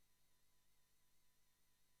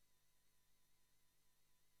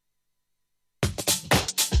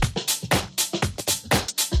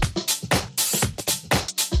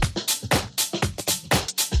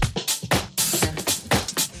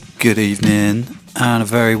Good evening and a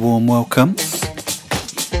very warm welcome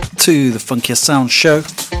to the Funkier Sound Show.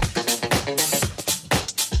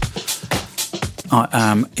 I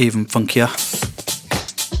am even funkier.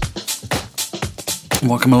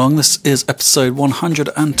 Welcome along. This is episode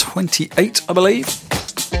 128, I believe.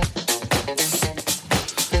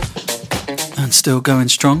 And still going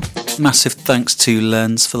strong. Massive thanks to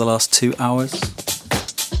Lens for the last 2 hours.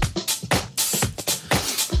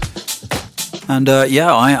 And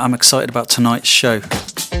I'm excited about tonight's show.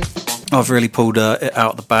 I've really pulled it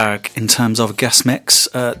out of the bag in terms of a guest mix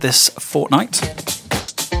this fortnight.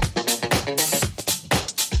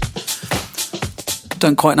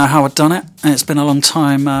 Don't quite know how I've done it. It's been a long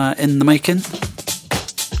time in the making.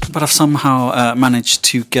 But I've somehow managed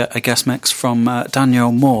to get a guest mix from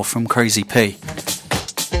Danielle from Crazy P.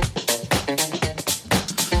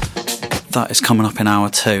 That is coming up in hour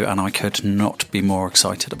 2 and I could not be more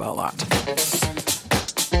excited about that.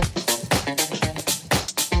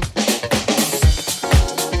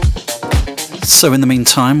 So in the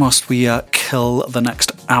meantime, whilst we kill the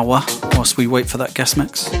next hour, whilst we wait for that guest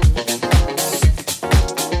mix,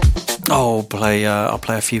 I'll play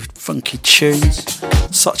a few funky tunes,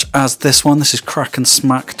 such as this one. This is Crack and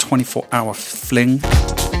Smack 24-Hour Fling.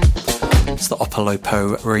 It's the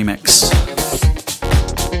Opolopo remix.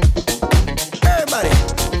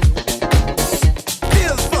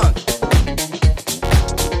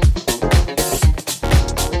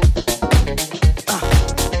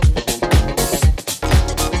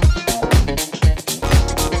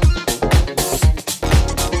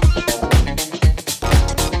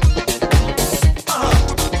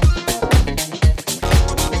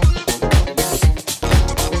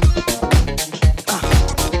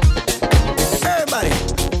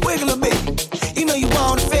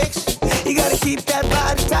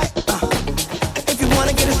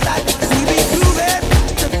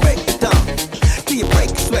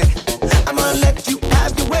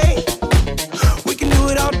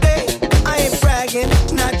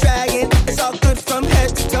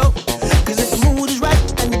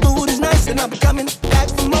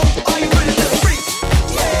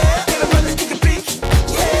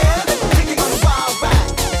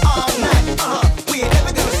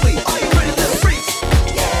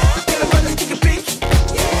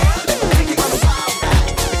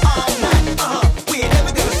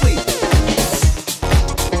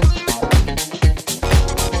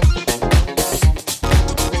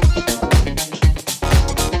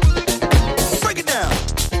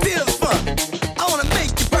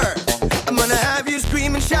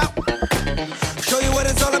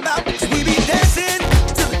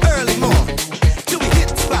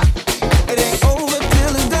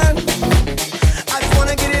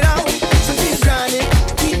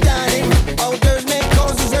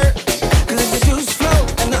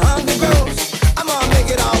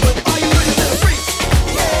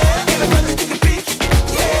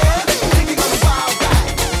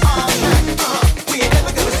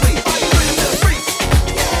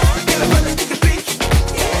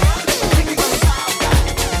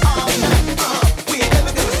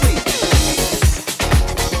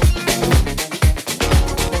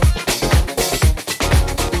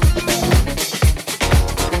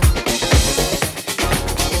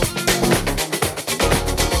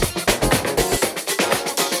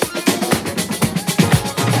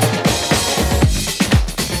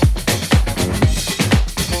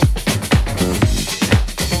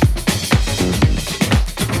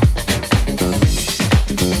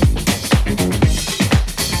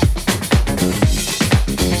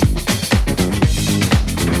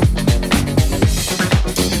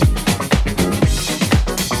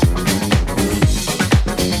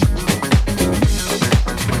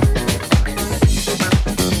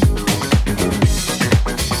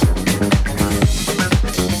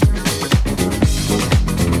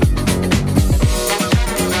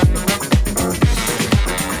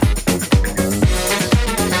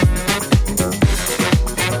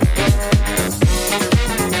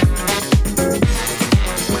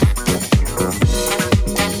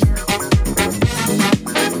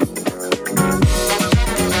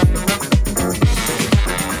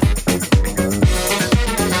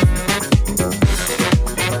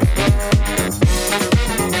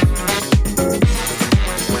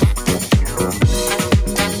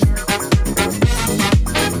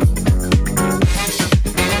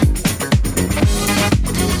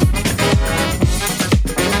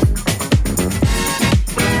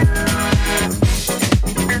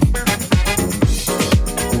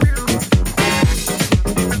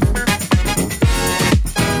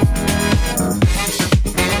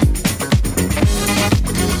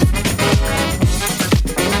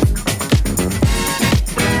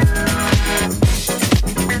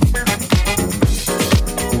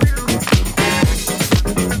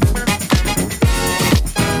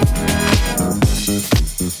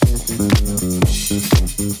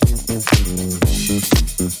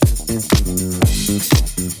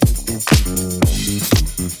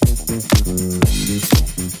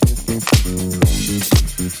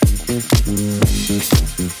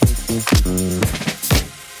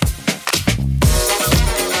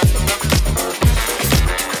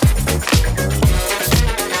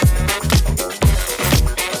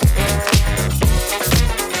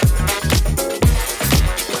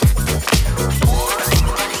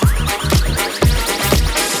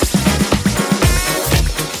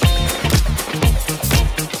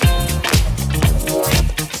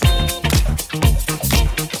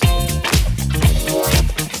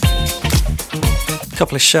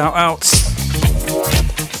 Couple of shout outs.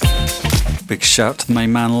 Big shout to the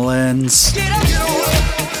main man Lens.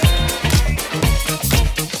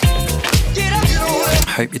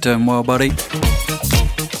 Hope you're doing well, buddy.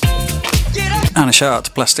 And a shout out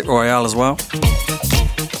to Plastic Royale as well.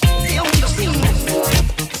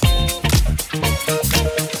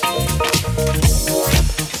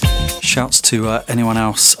 Shouts to anyone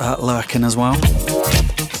else lurking as well.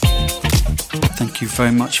 Thank you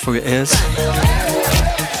very much for your ears.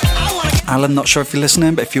 Alan, not sure if you're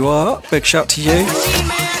listening, but if you are, big shout to you.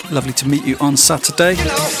 Lovely to meet you on Saturday.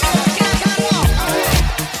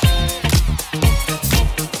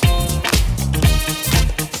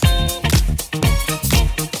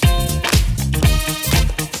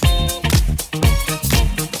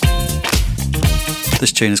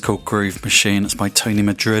 This tune is called Groove Machine. It's by Tony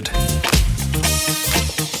Madrid.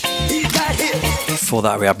 Before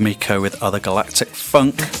that we had Miko with Other Galactic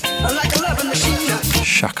Funk.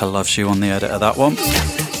 Shaka Loves You on the edit of that one.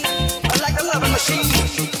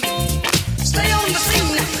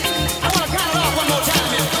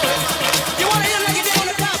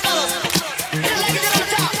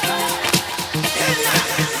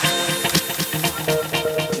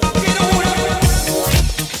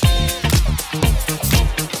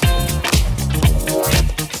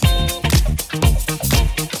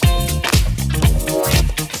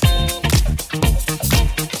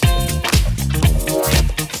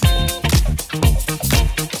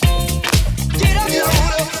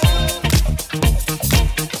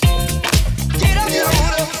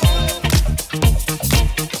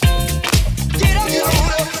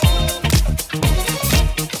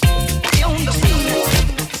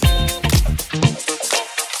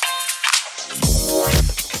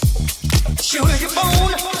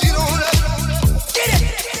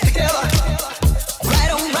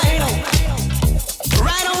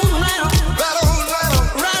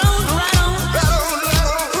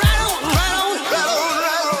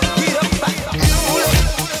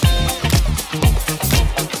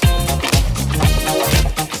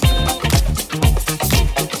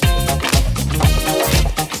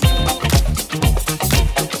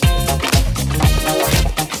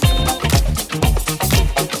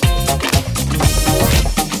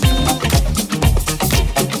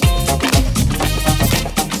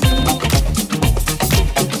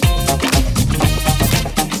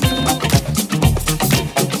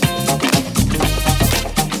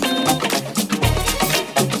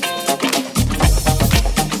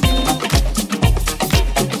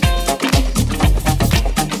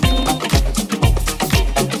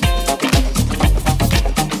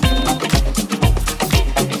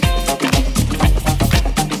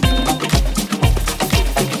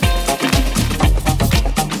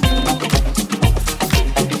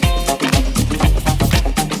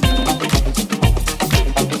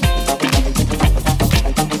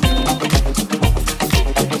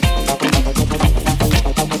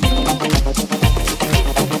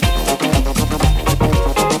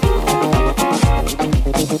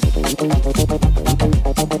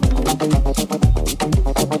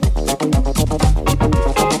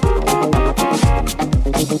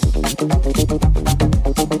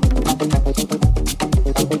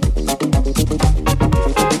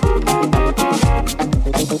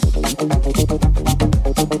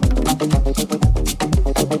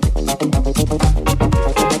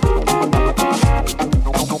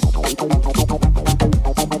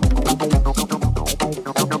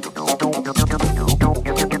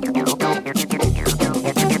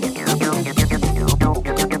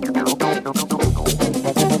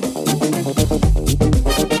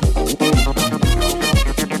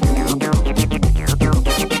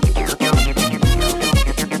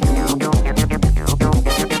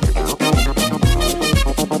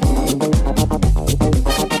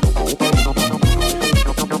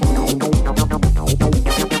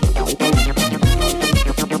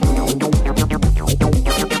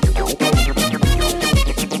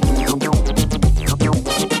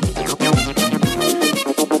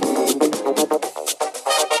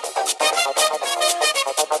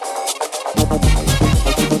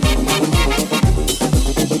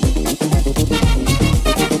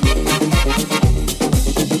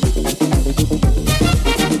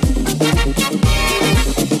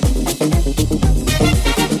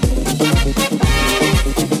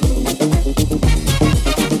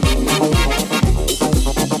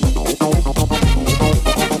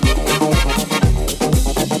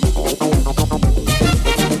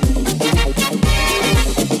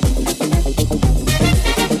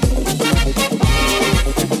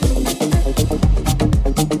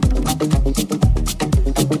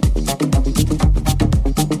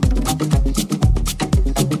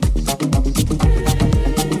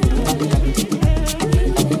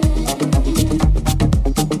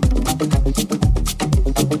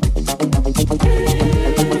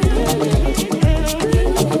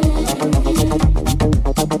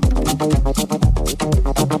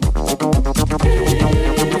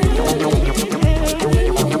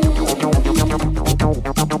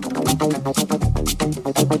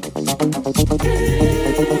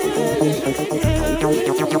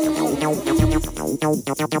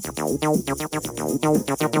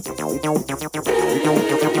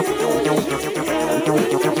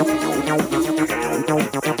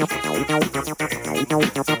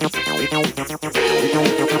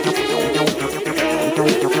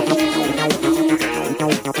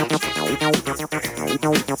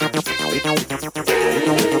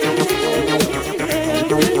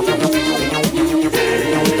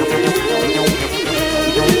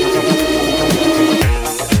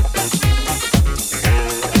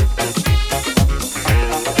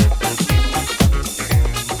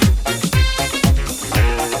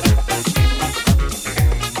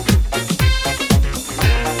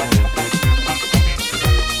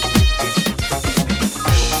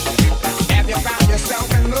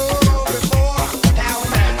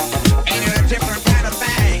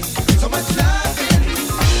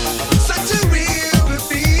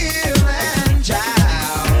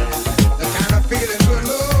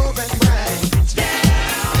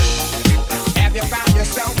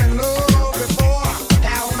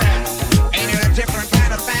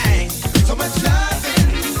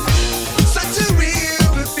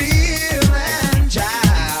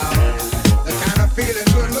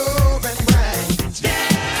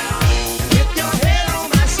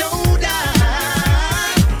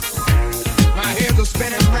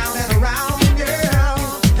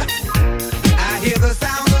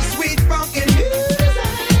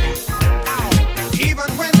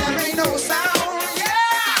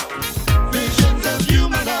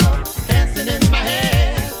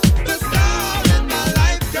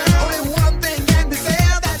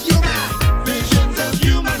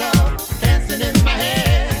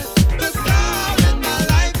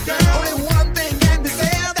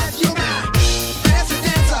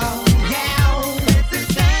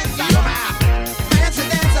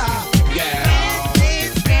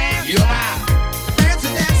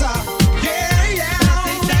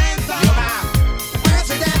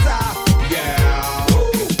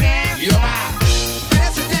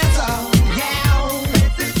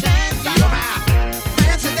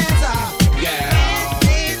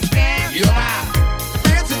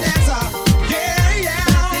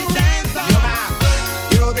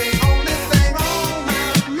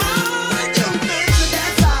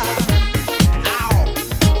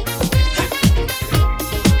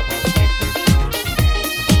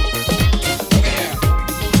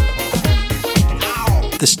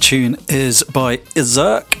 This tune is by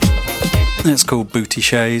Izerk. It's called Booty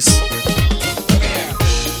Shays.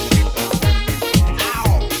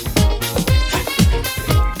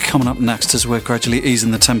 Coming up next as we're gradually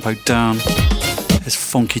easing the tempo down is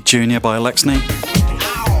Funky Junior by Alexney.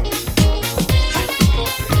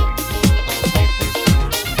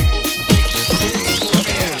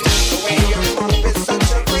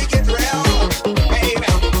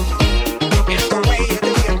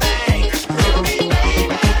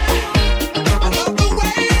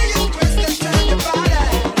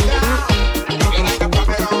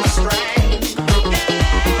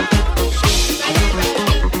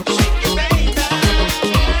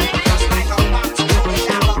 Like a box going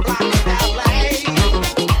down a block in LA.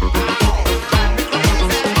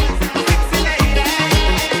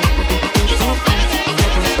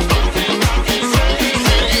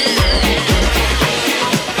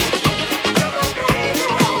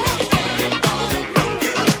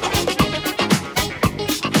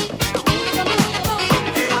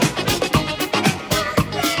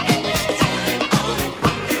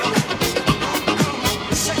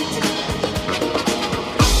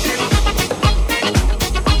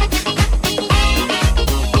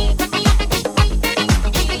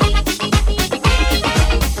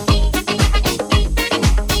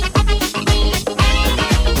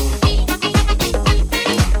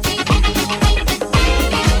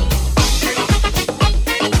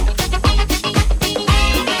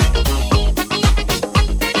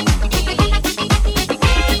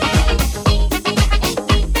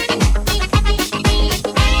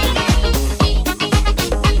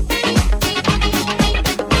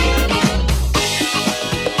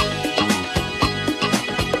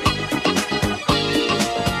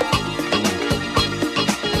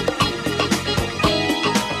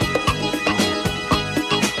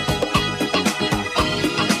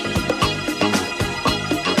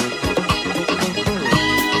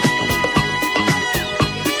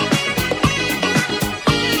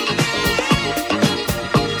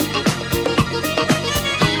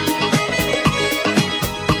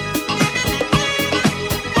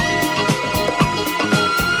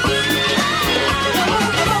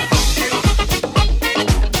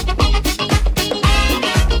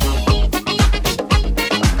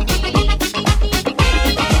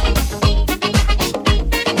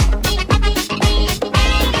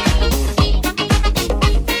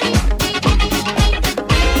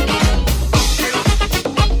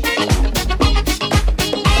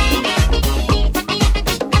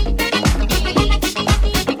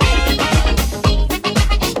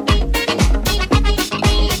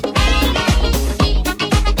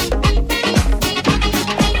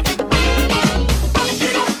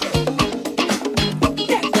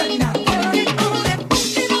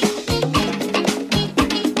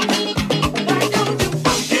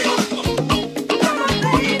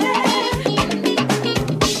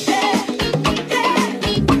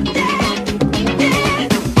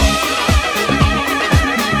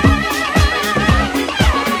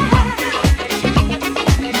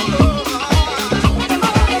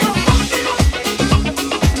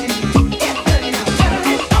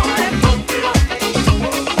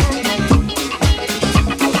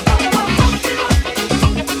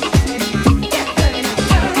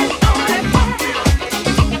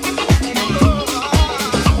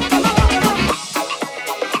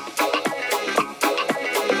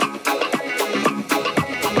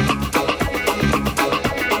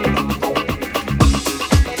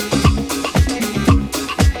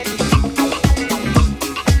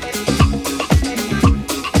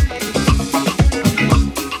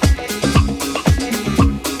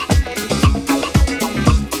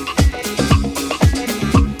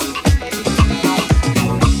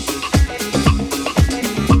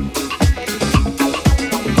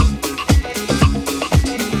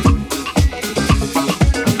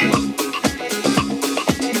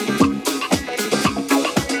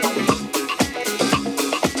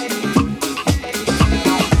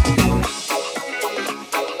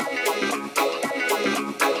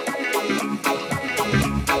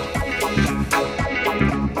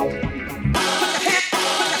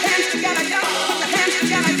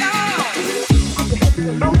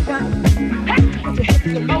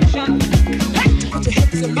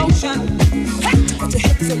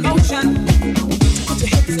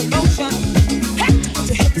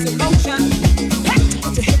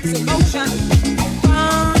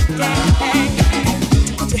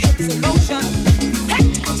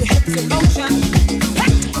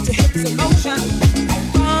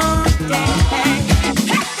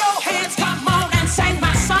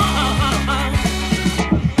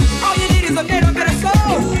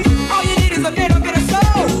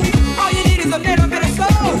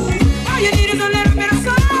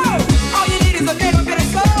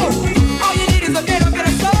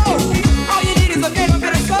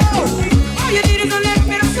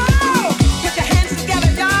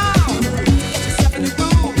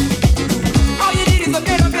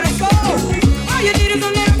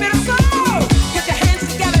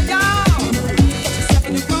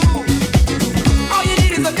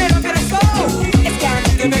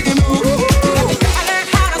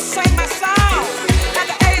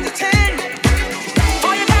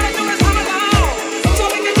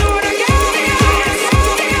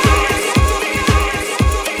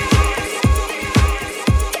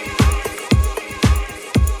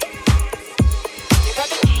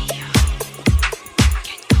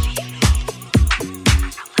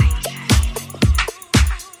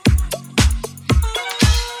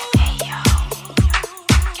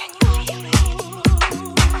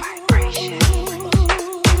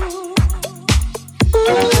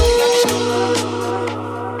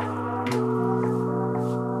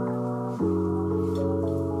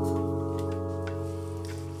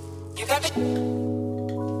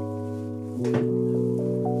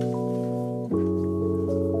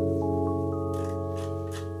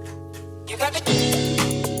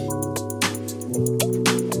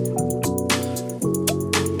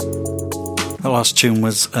 The last tune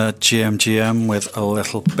was GMGM with A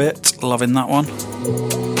Little Bit. Loving that one.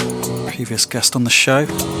 Previous guest on the show.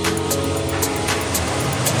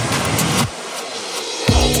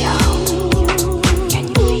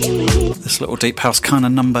 This little deep house kind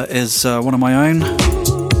of number is one of my own.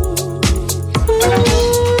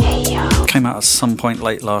 Came out at some point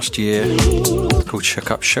late last year. Called Shook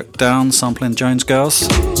Up, Shook Down, sampling Jones Girls.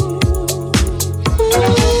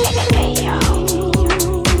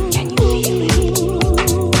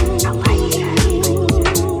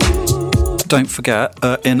 Don't forget,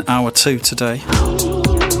 in hour 2 today,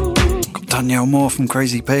 got Danielle Moore from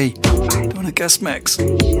Crazy P doing a guest mix. I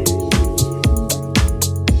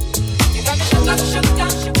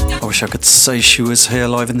wish I could say she was here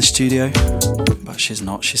live in the studio, but she's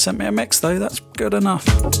not. She sent me a mix though, that's good enough.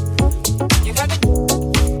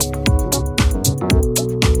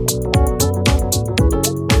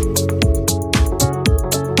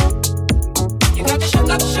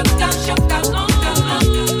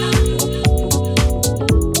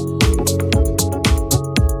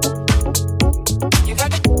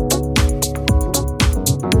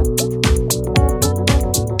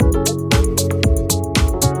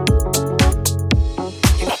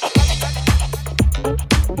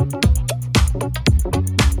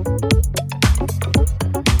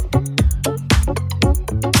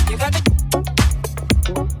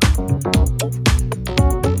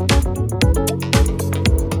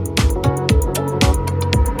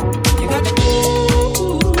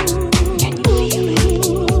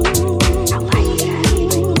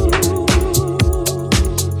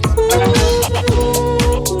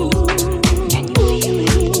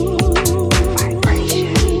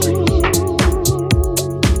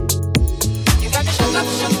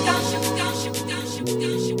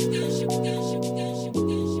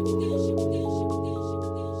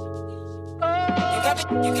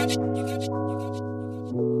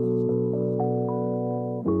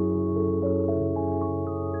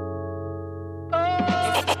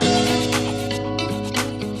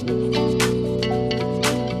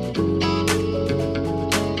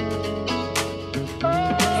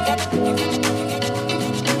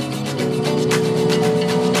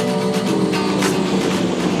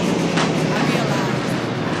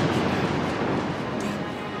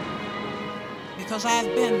 Because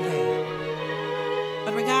I've been there.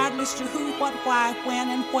 But regardless to who, what, why, when,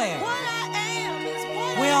 and where,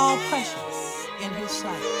 we're all precious in His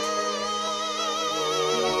sight.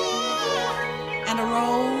 And a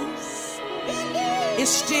rose is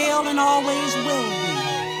still and always will be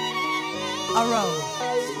a rose.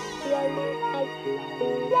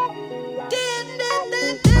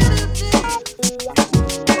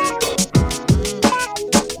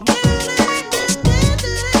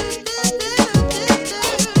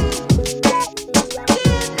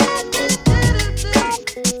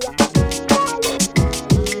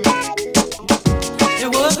 There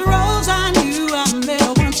was a rose I knew I met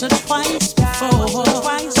her once or twice.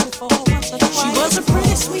 before. She was a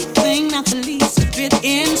pretty sweet thing, not the least bit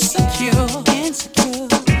insecure.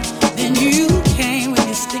 Then you came with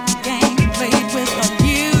your stick game and played with her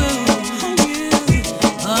you.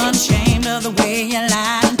 Unashamed of the way you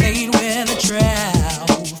lied and played with a trap.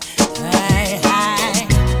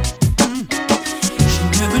 She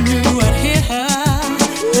never knew what hit her.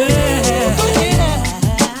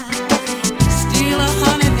 Steal her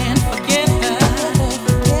honey, then forget her.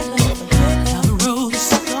 Now the road is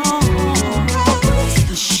gone.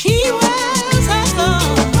 She was a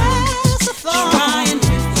thorn, trying to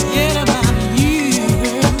forget about you.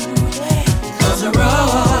 'Cause the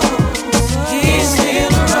road is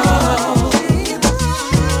still a road.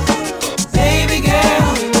 Baby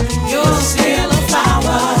girl, you're still a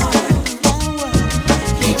flower.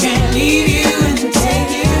 He can't leave you and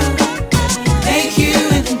take you, make you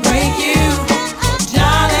and break you.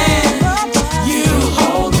 Darling, you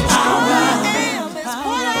hold the power.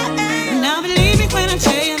 Now believe me when I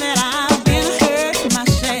tell you that I've been hurt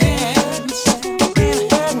myself.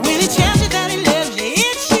 When he tells you that he loves you,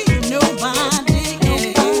 it's you, nobody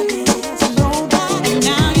else.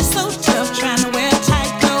 Now you're so tough trying to wear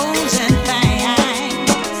tight clothes and things,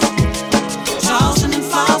 tossing and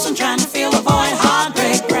falling, trying to fill a void,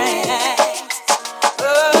 heartbreak breaks.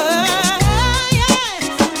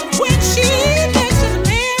 When she looks in the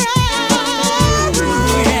mirror,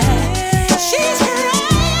 she's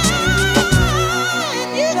crying,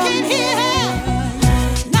 you can hear her.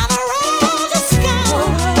 Now the road is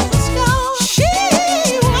gone. She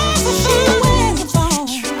was a fool,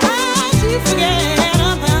 trying to forget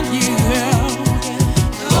about you.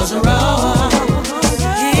 'Cause the road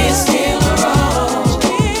is still a road.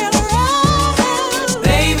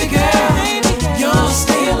 Baby girl, you're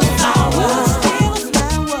still a flower.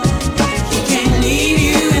 He can't leave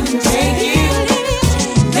you and then take you,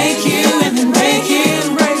 make you and then break you.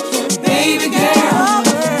 Baby girl,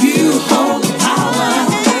 you hold the power.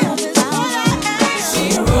 See,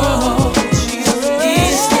 the road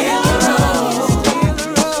is still a road.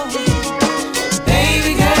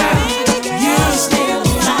 Baby girl, you're still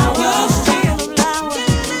a flower.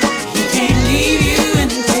 He can't leave you and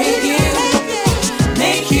then take you,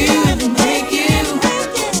 make you and then break you.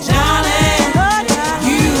 Darling,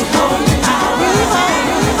 you hold the power.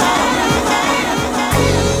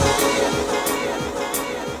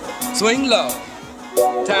 Swing low,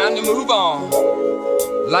 time to move on.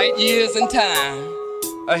 Light years in time,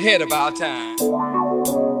 ahead of our time.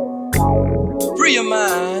 Free your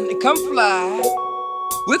mind and come fly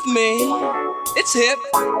with me. It's hip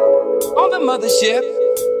on the mothership.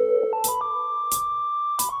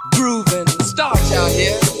 Grooving starts out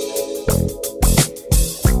here.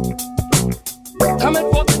 Coming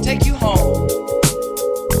forth to take you home.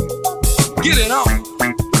 Get it on.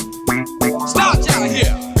 Starts out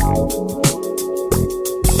here.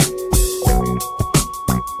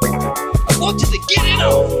 I want you to get it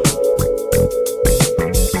on.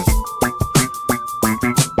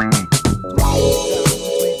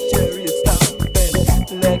 Sweet chariot, stop and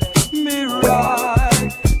let me ride.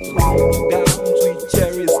 Slow down, sweet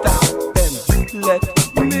chariot, stop and let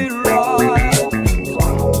me ride.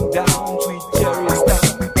 Slow down, sweet chariot, stop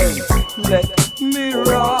and let me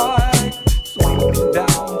ride. Slow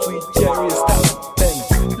down, sweet chariot, stop and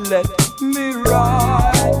let me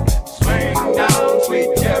ride. Swing down, sweet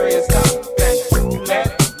chariot, stop and let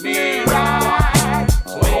me ride.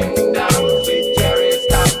 Swing down, sweet chariot,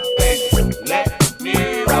 stop and let me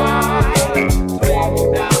ride. Swing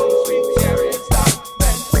down, sweet chariot, stop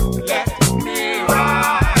and let me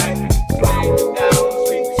ride. Swing down,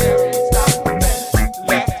 sweet chariot, stop and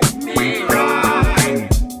let me ride.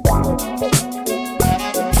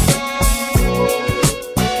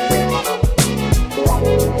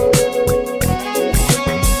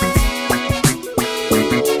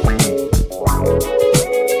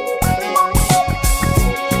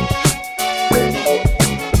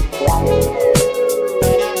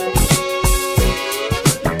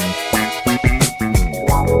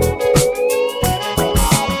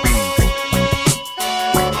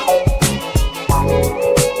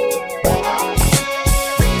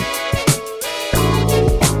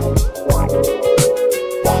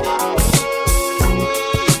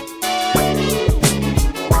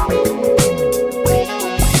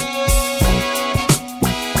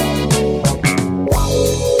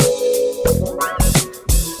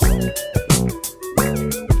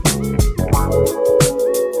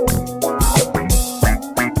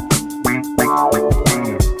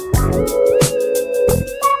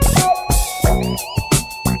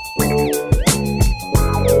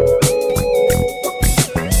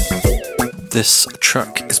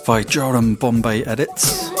 by Jordan Bombay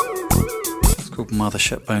Edits. It's called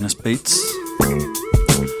Mothership Bonus Beats.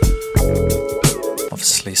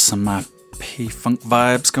 Obviously some P-Funk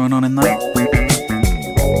vibes going on in there.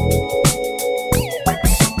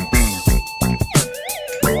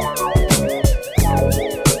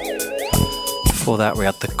 Before that we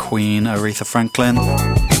had the Queen, Aretha Franklin.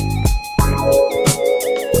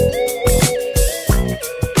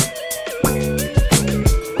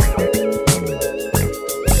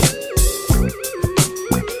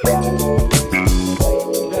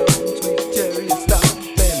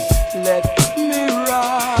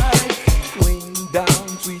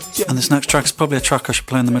 And this next track is probably a track I should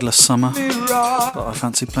play in the middle of summer, but I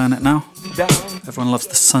fancy playing it now. Everyone loves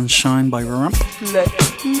The Sunshine by Rump. Let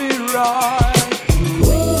me ride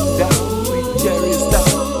down sweet cherry stop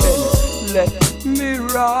and let me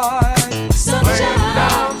ride. Sunshine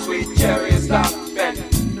down sweet cherry stop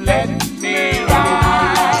and let me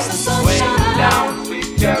ride. Sunshine down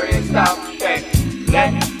sweet cherry stop and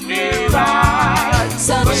let me ride.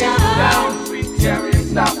 Sunshine down sweet cherry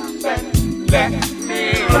stop and let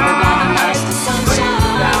me ride. Sunshine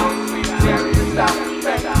down sweet cherry stop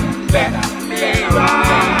and let me ride.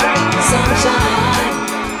 Sunshine.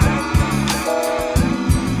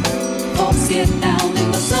 Folks get down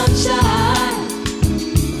in the sunshine.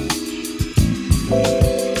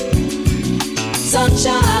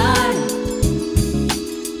 Sunshine.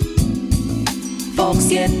 Folks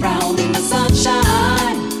get brown in the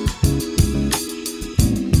sunshine.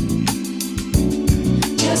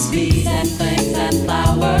 Just bees and things and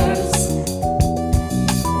flowers.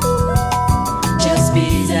 Just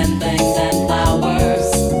bees and things and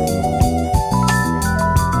flowers.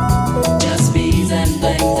 Just bees and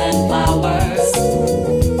things and flowers.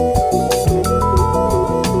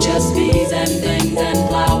 Just bees and things and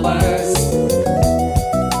flowers.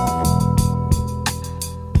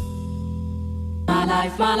 My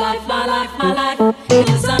life, my life, my life, my life in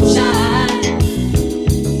the sunshine.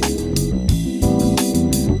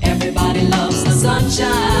 Everybody loves the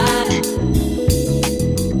sunshine.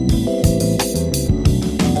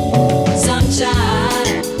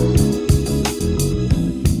 Sunshine.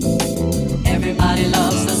 Everybody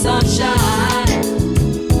loves the sunshine.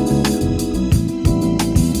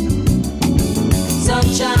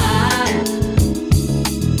 Sunshine.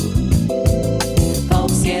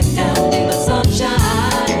 Folks get down in the sunshine.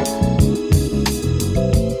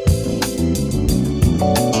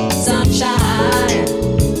 Sunshine.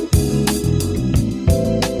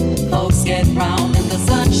 Folks get brown in the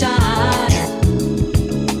sunshine.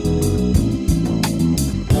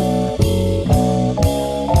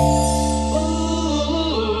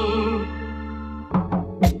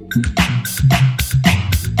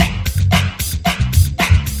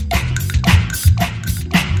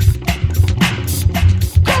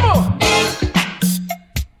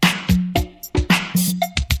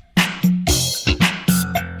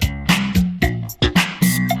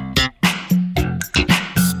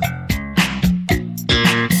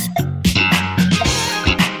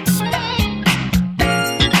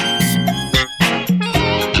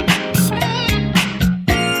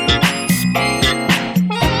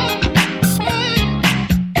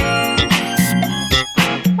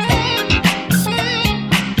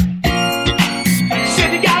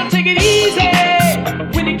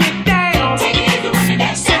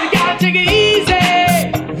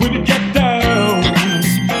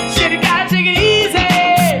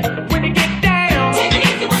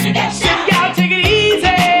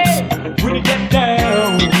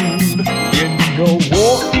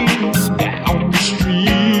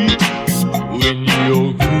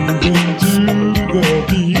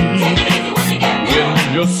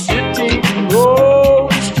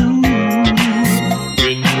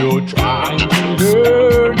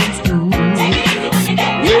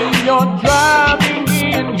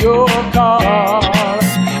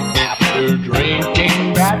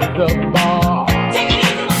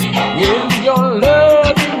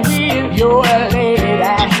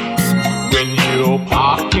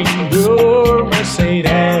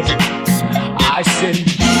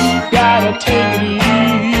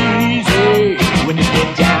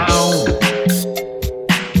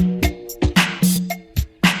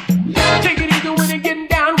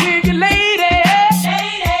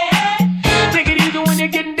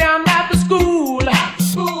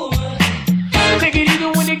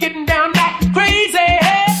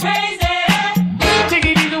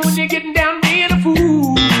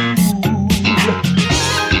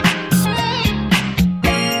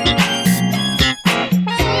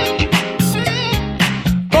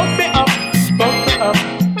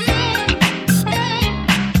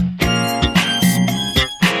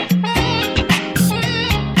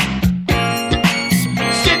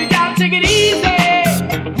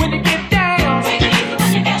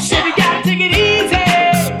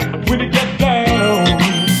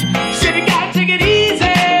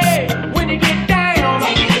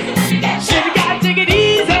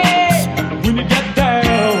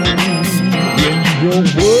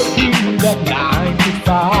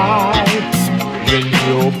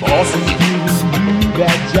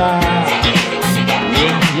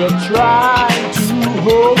 trying to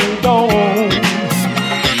hold on,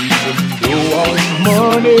 even though all the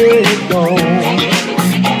money is gone.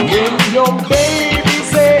 When your baby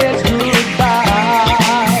says goodbye,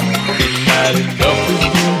 not enough is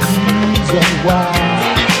the reason why.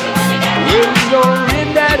 When you're in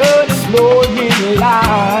that unemployment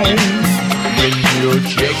line, when your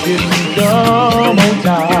check didn't come on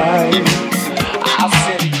time, I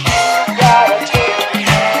said you gotta take it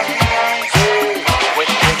easy when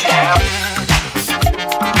you're down.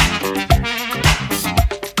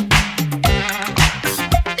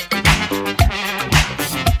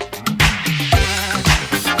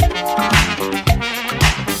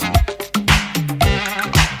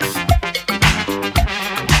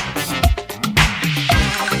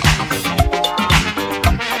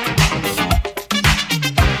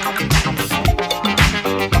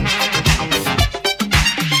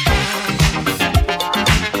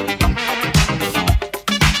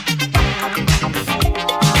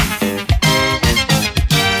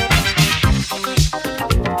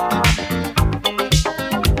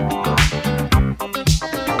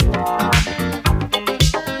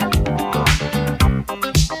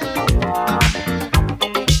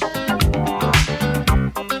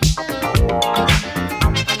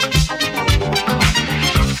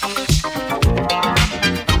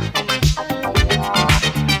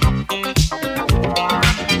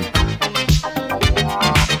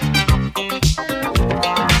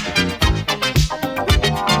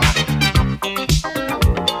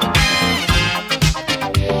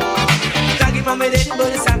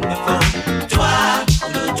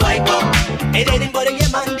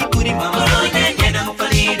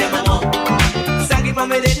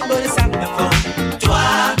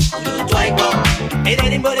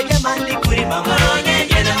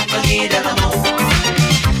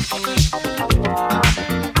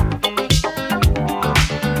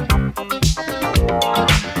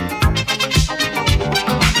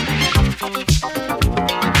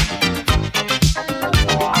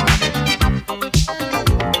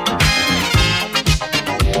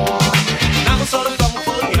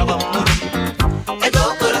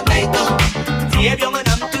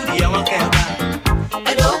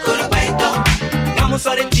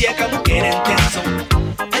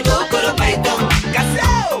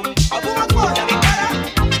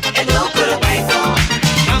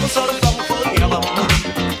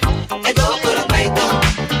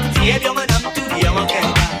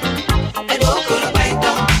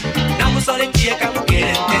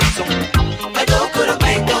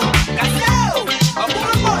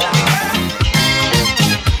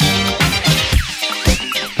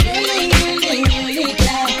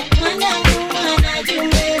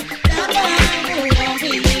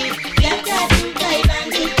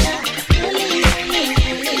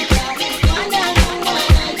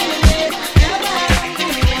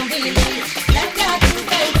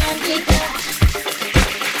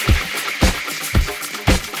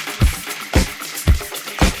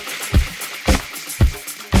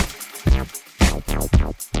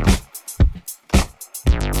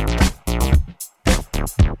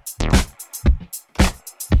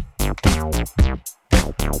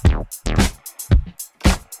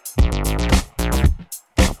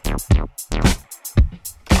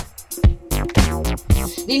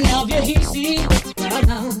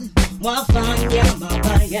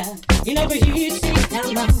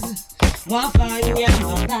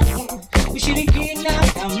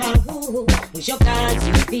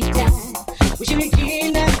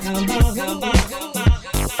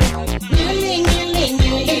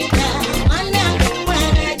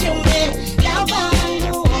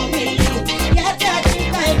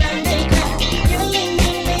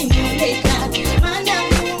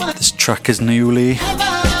 Track is Newly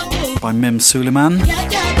by Mim Suleiman.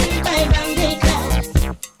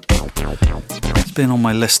 It's been on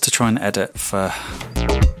my list to try and edit for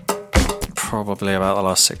probably about the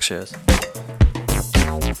last 6 years.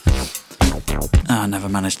 I never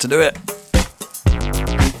managed to do it.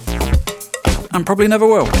 And probably never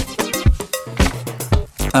will.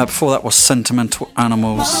 Before that was Sentimental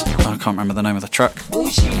Animals. I can't remember the name of the track.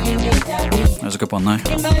 It was a good one though.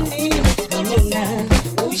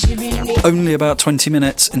 Only about 20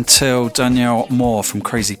 minutes until Danielle Moore from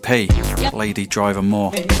Crazy P, Lady Driver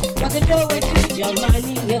Moore.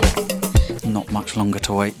 Not much longer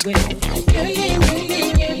to wait.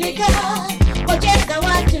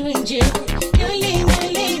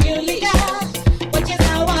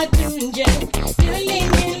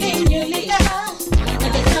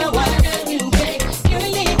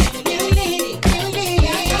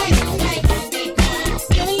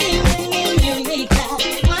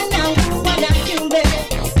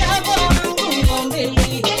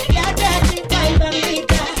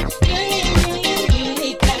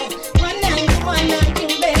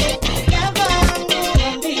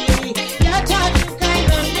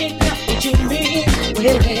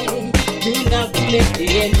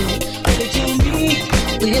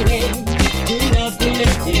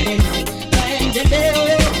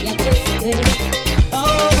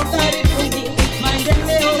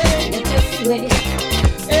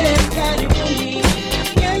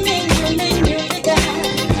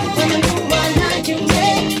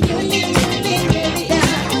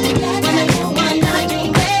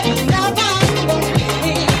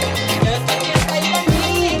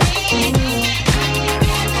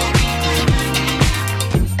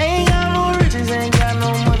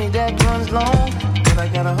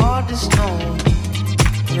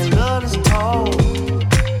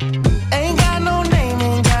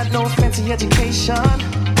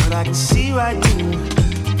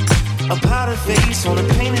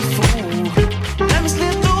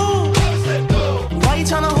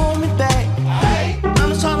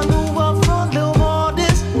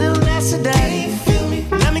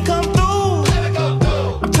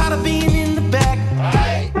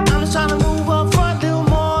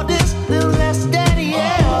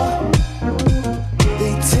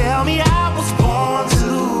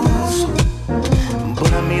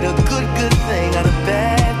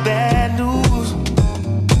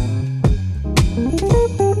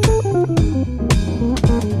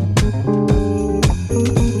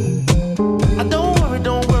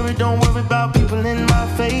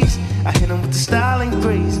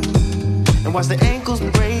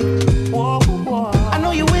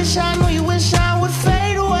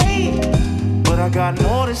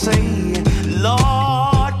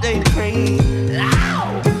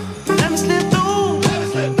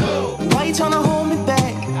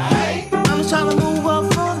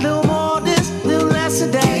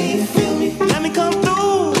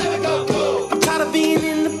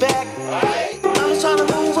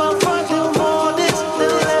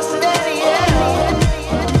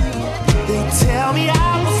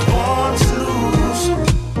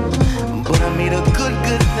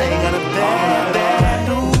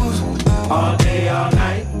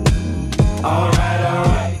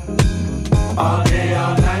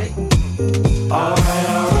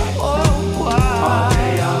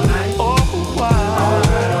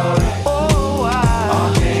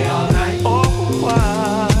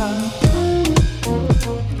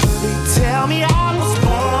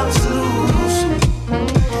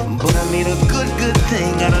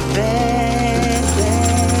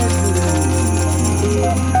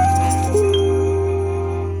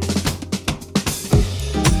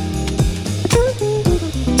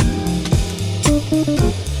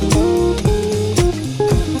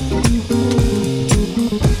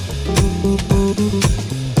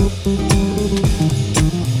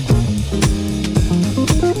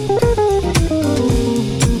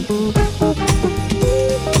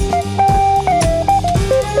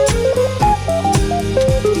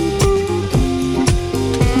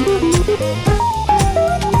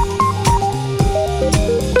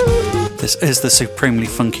 Is the supremely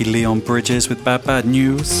funky Leon Bridges with Bad Bad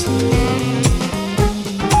News.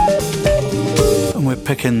 And we're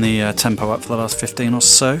picking the tempo up for the last 15 or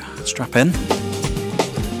so. Strap in.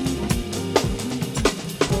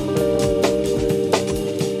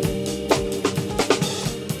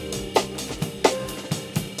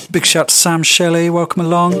 Big shout to Sam Shelley, welcome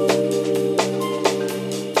along.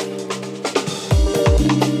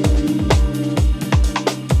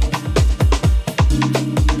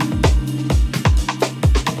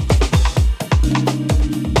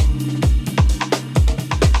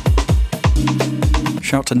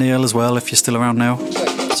 Shout to Neil as well if you're still around now.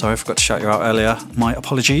 Sorry, I forgot to shout you out earlier. My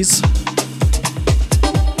apologies.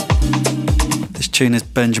 This tune is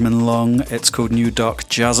Benjamin Long. It's called New Dark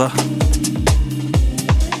Jazzer.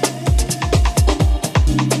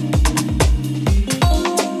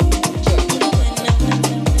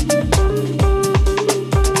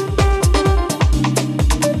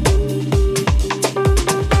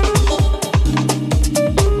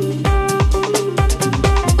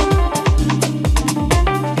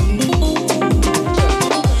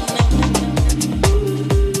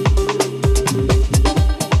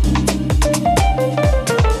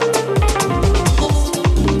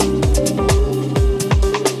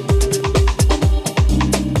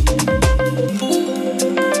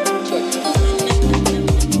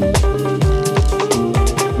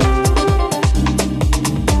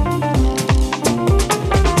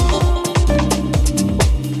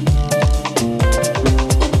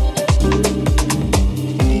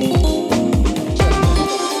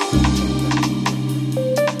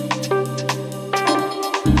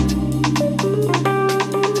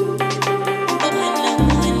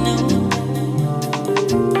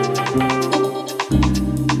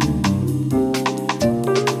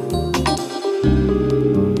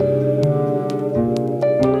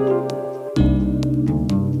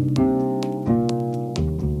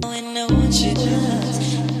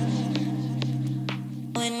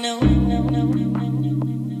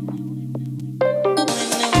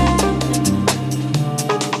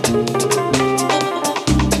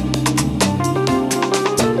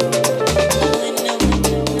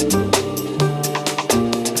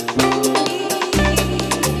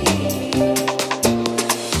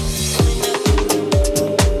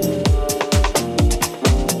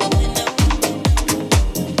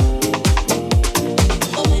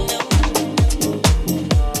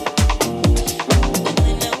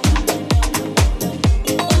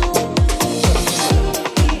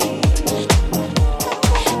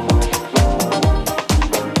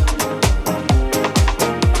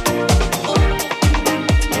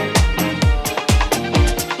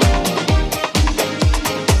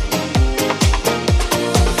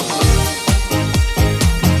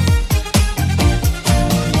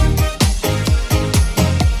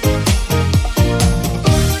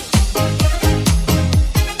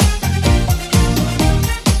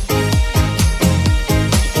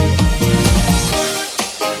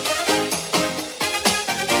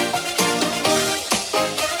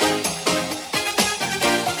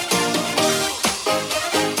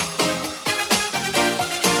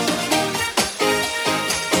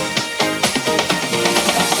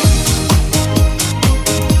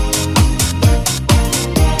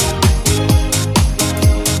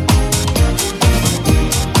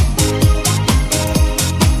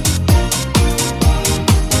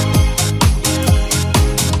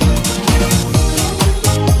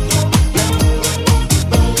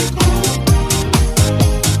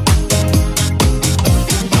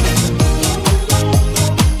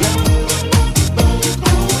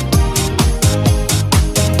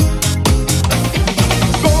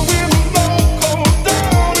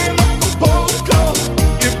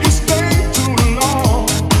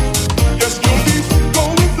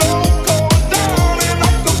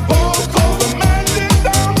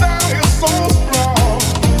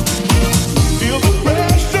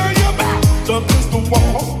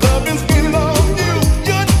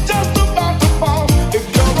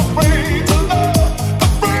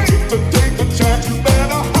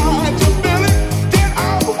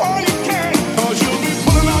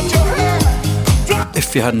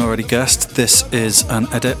 you hadn't already guessed, this is an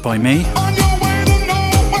edit by me.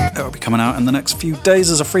 It will be coming out in the next few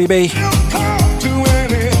days as a freebie.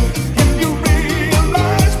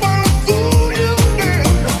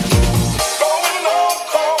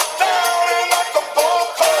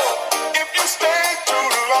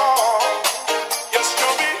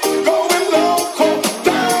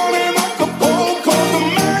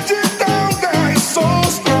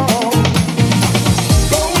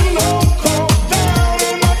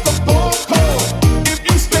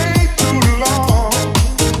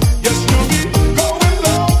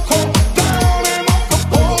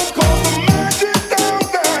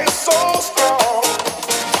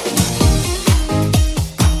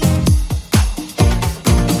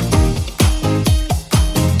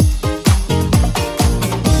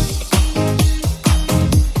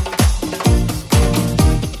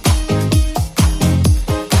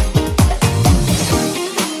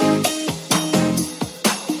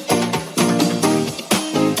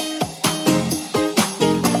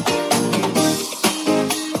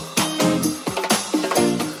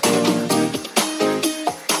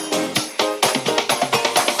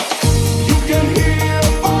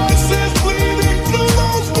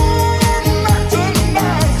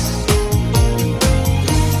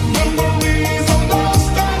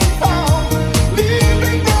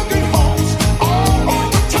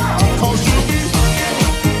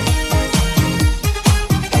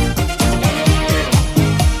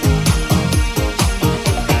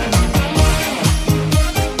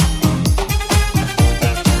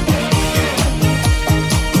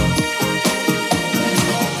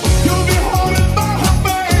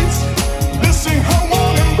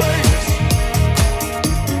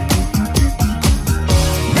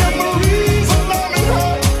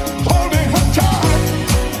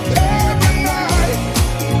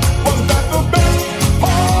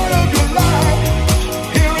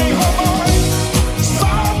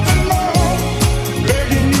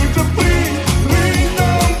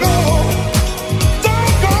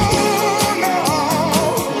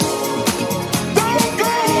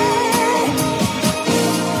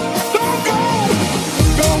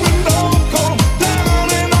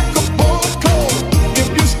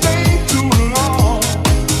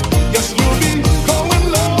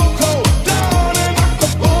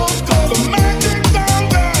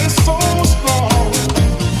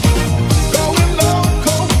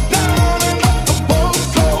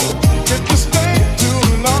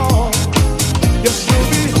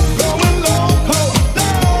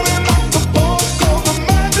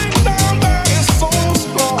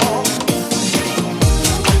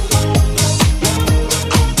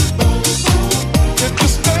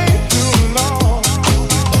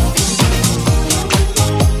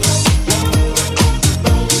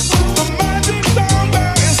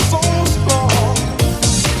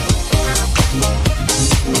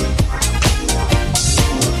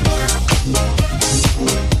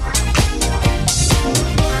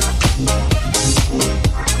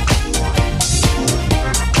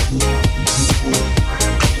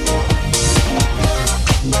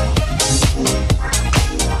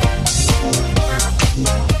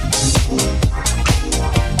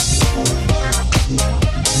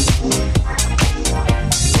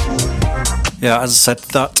 Yeah, as I said,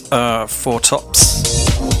 that Four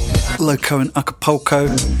Tops, Loco and Acapulco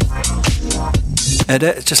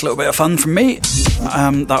edit, just a little bit of fun from me.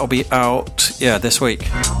 That'll be out, this week.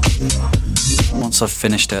 Once I've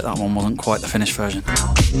finished it, that one wasn't quite the finished version.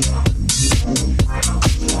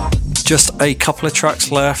 Just a couple of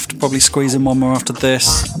tracks left, probably squeeze in one more after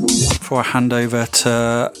this before I hand over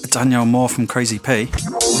to Danielle Moore from Crazy P.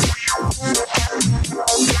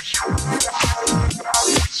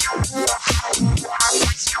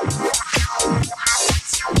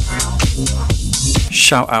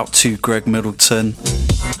 Shout out to Greg Middleton.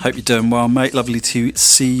 Hope you're doing well, mate. Lovely to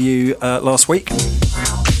see you last week.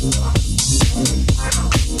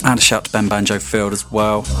 And a shout to Ben Banjo Field as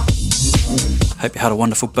well. Hope you had a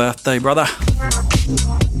wonderful birthday, brother.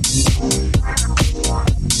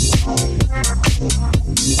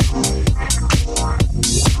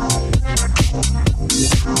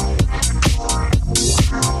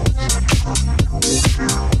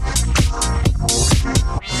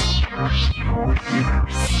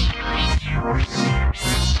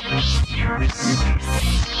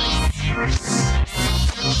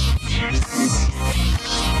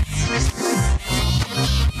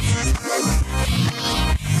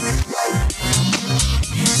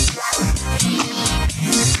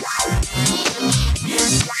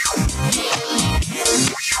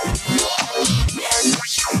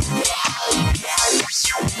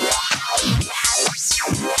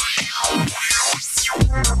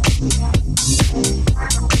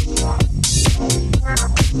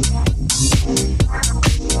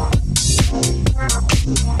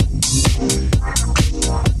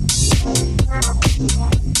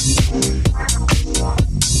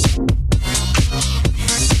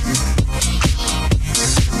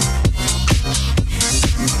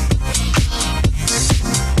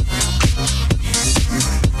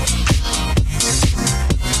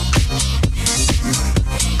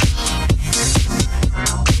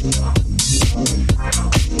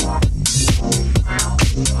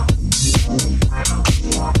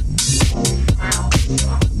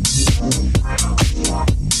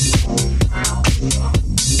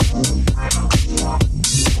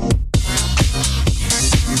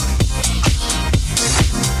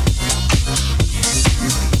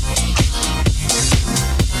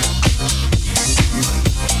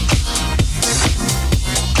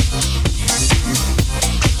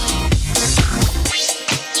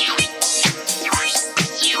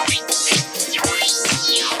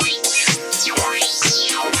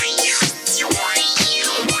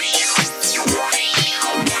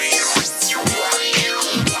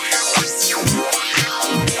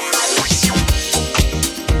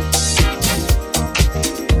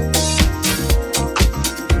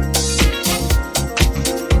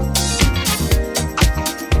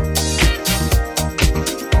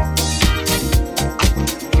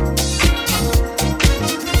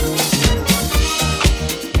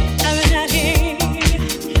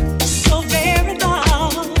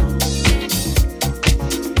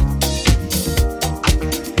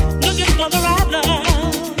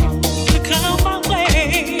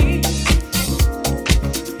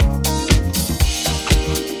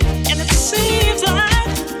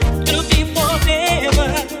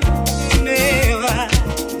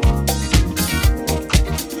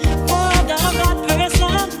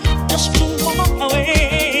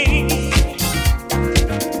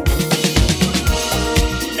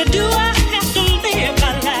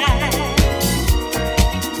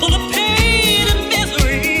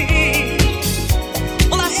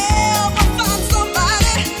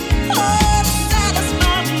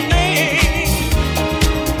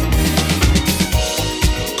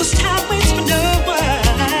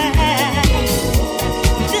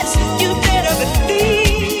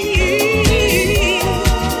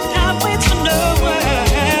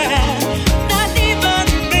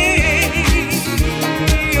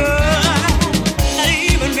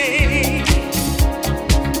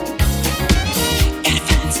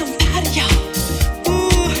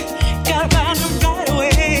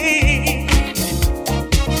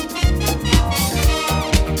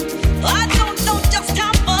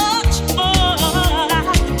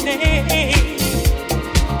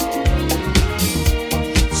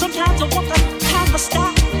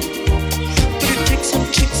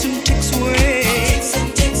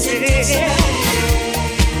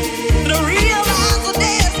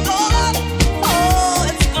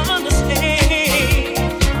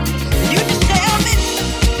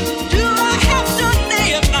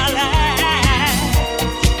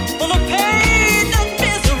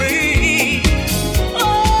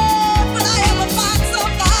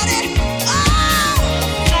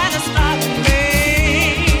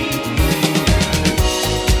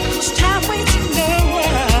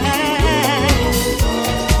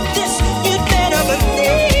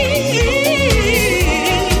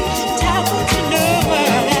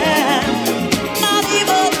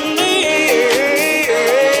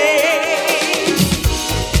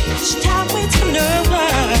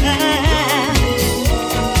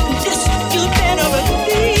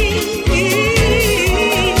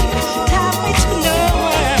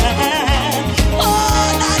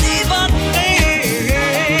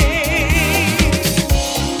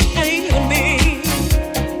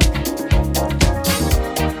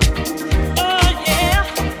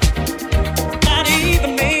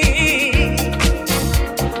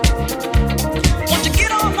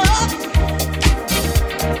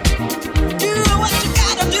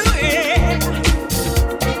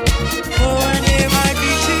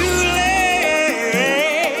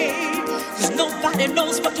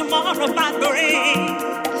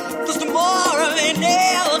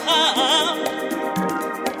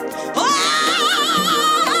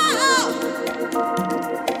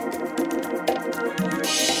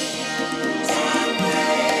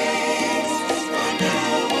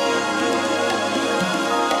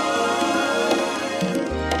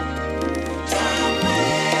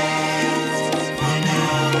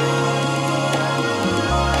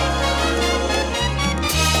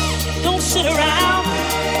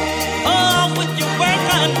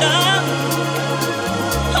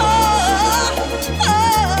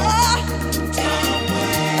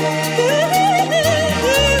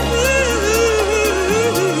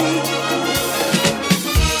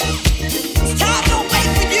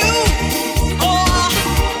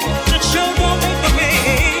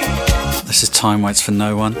 Time Waits for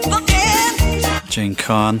No One. Gene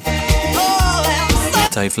Khan.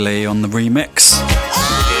 Dave Lee on the remix.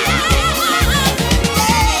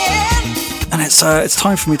 And it's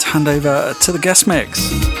time for me to hand over to the guest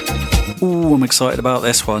mix. Ooh, I'm excited about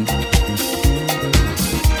this one.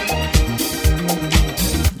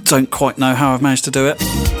 Don't quite know how I've managed to do it,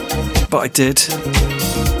 but I did.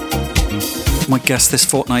 My guest this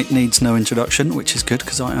fortnight needs no introduction, which is good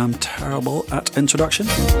because I am terrible at introduction.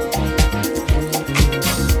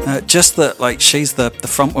 Just that, like, she's the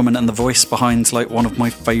front woman and the voice behind, like, one of my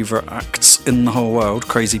favourite acts in the whole world,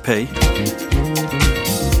 Crazy P.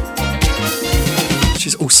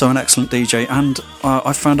 She's also an excellent DJ, and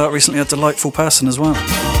I found out recently a delightful person as well.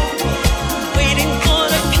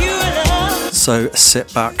 So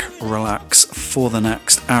sit back, relax. For the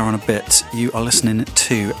next hour and a bit, you are listening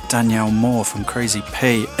to Danielle Moore from Crazy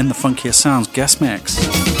P in the Funkier Sounds guest mix.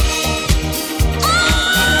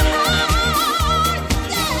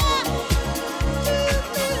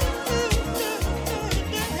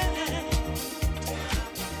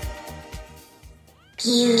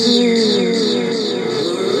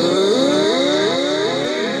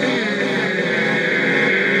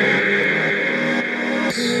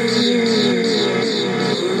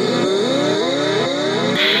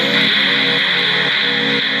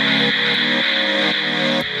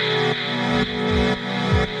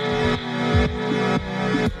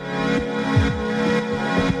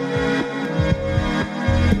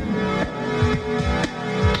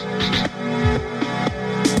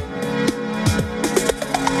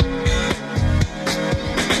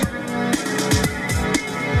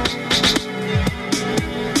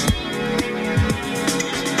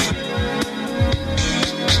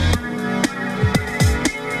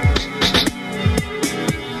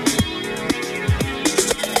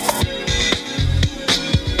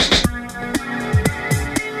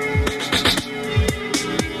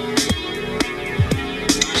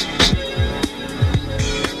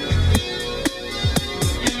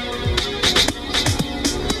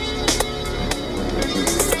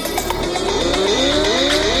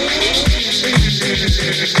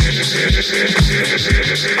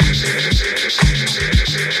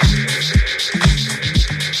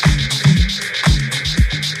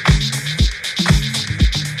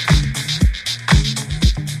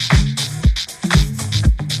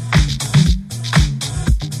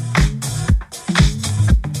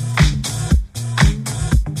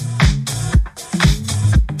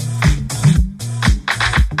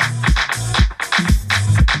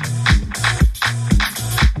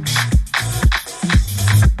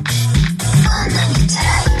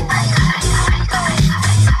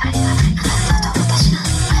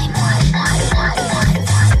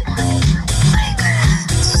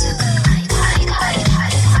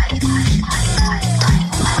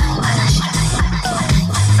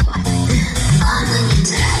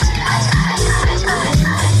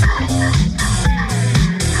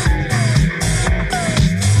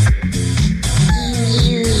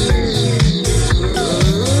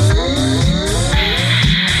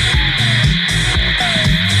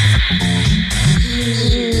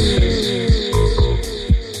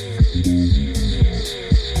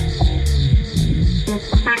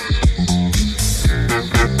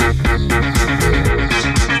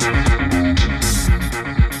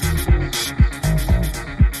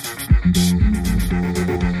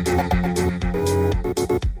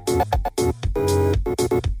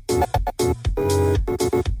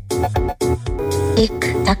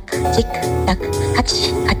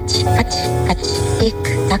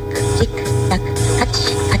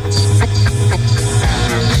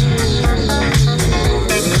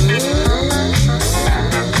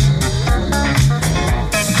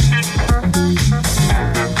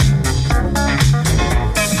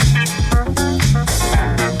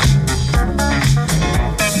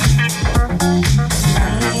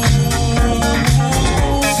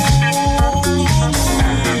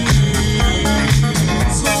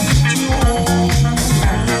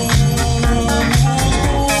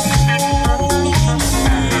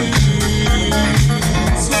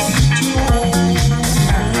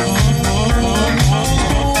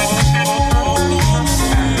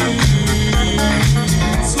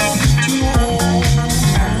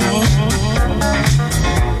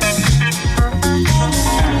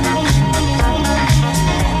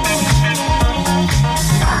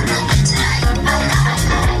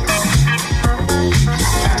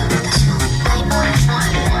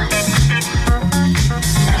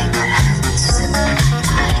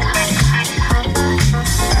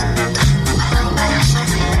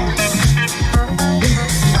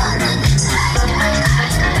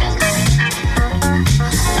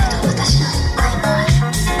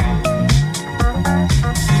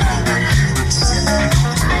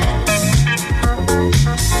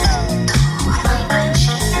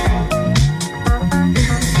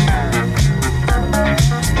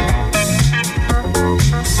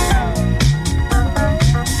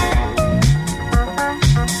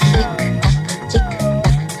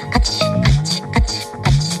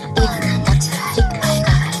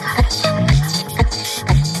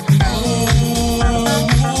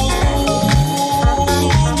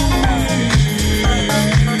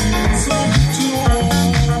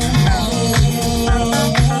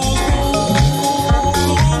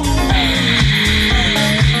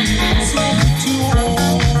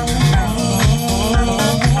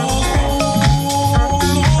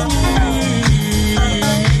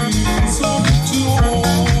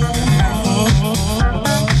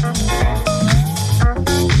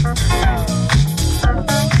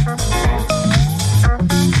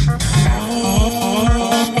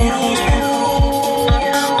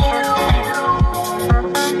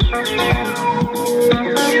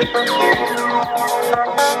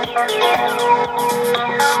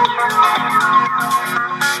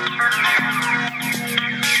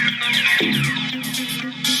 Hi,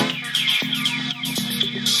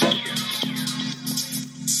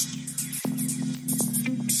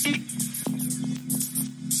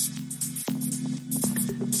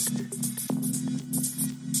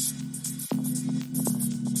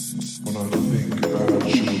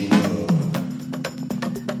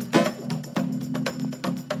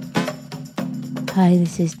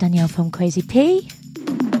 this is Danielle from Crazy P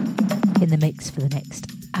in the mix for the next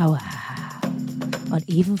hour on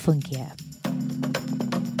Even Funkier.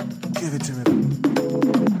 Give it to me.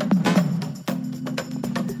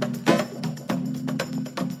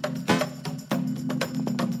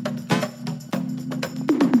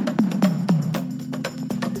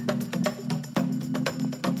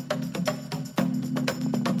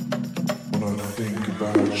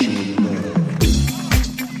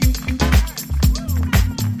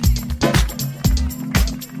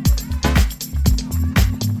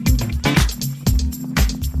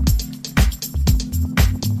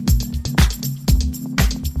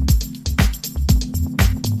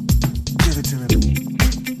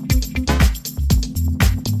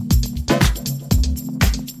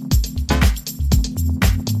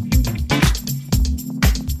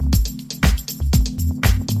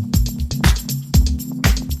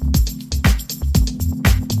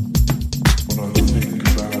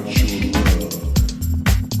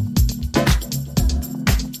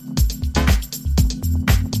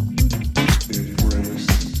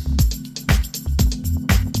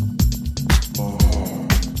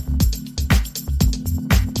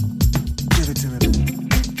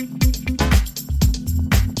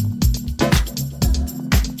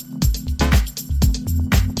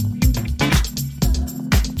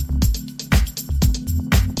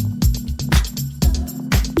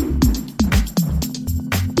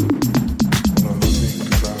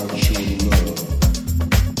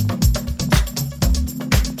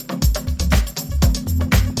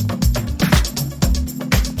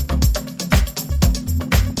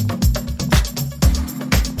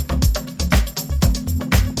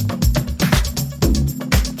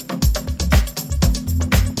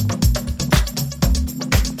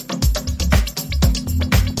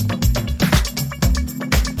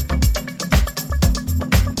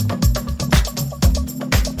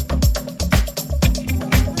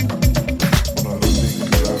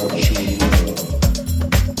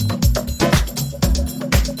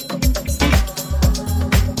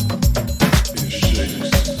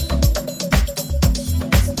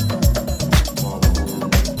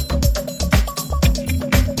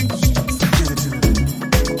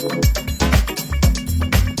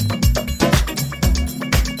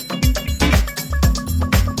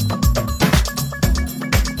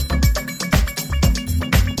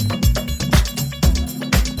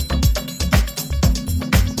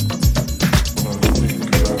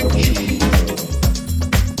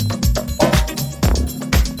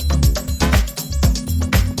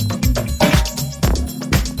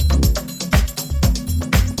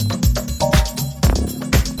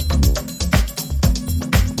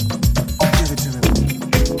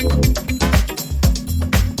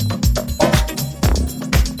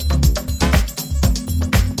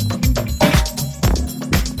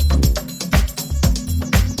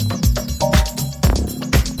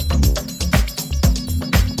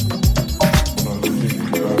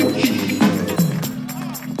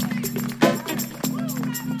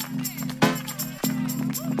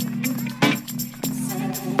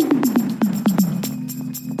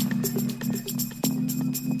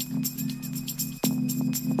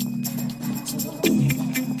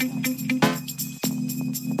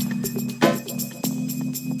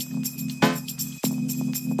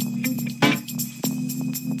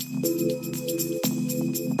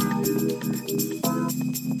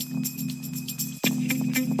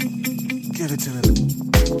 Give it to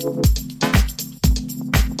me.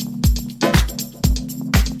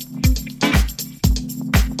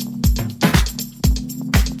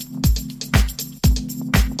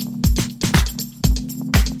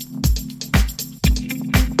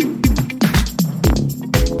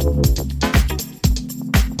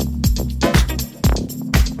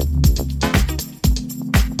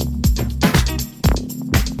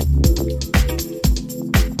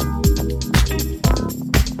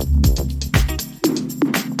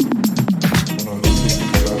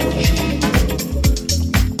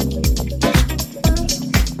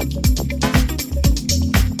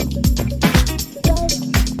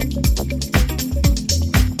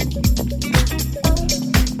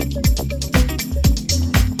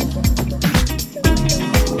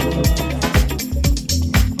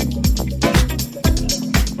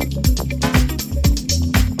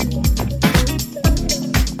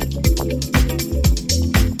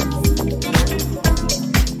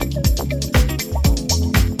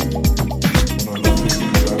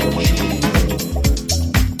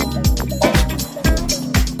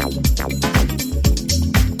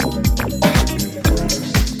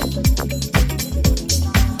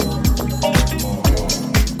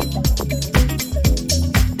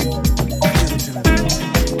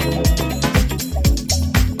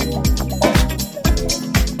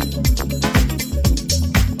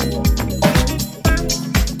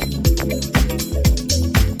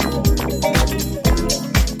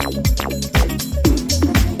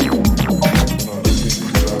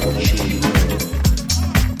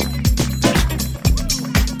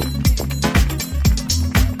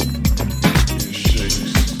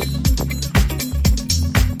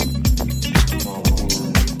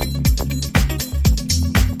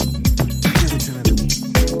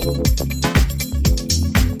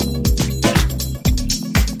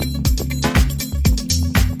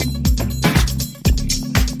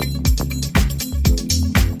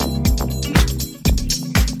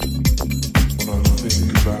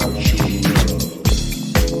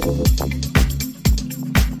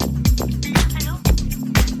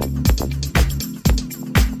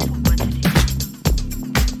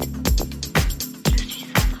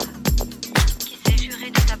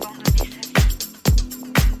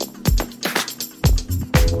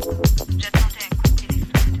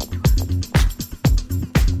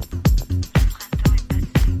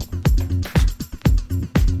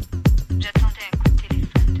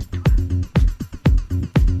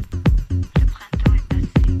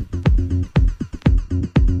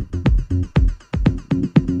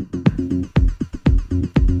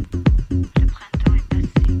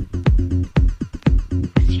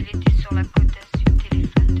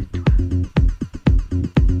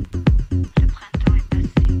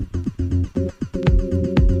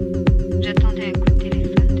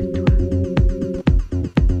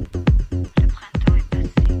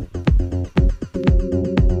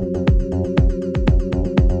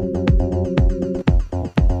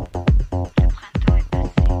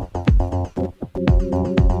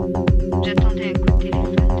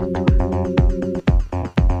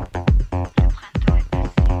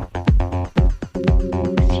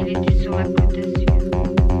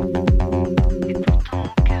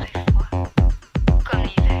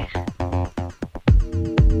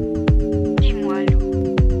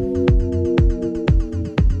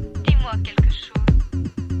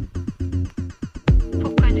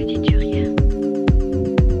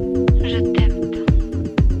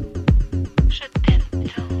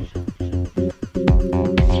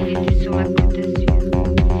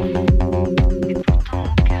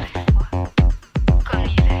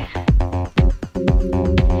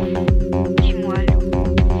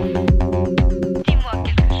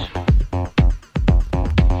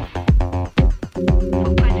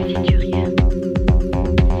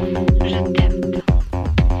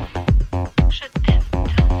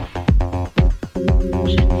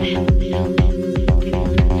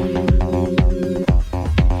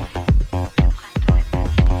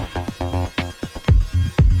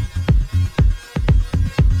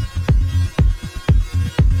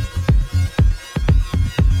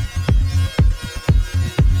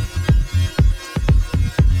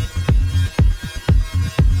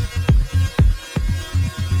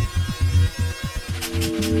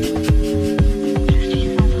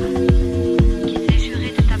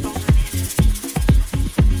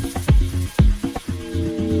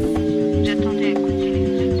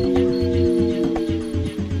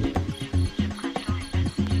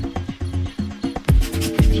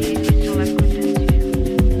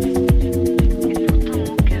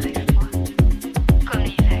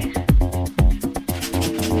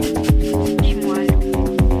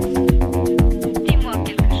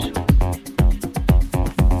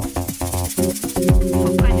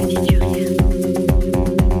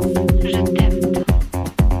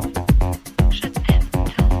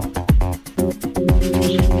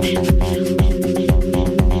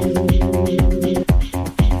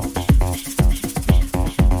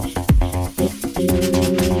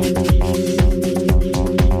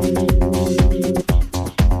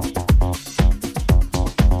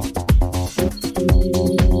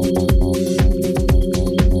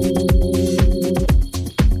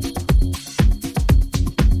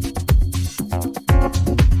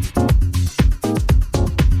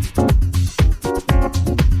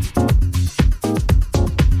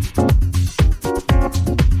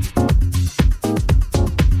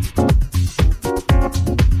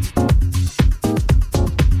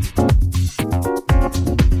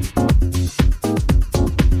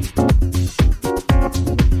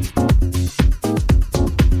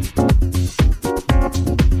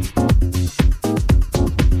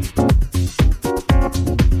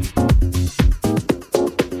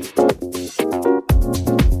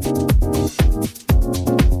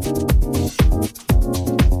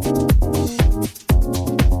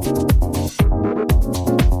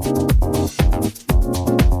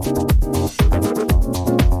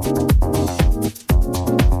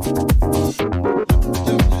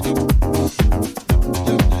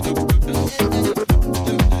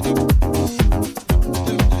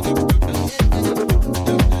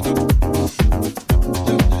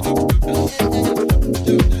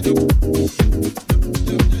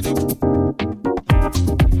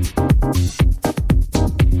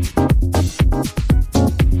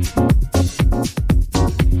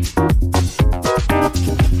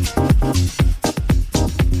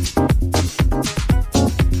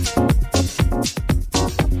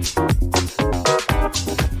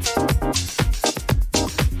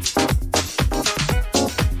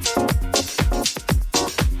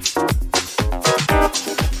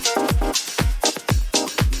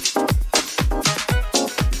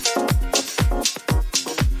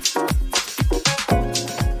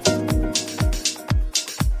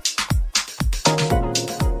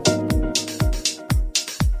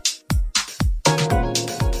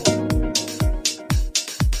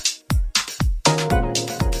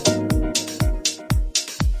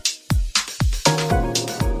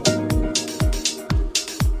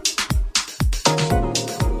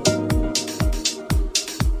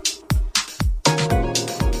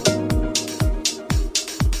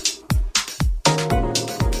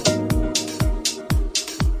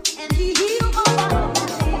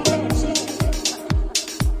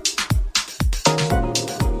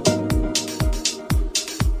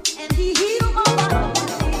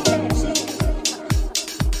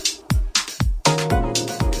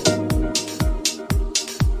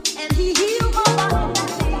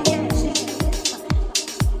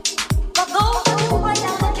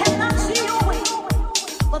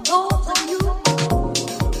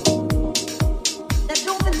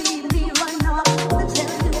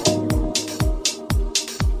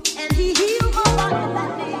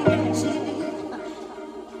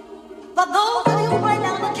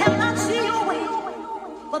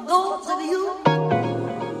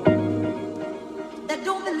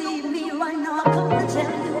 believe me right now, I'm gonna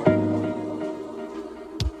tell you.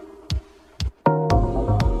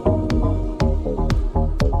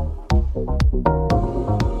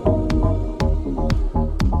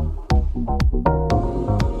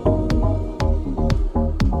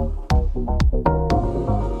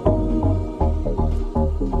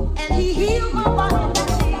 And he healed my body,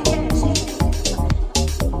 yes, he did.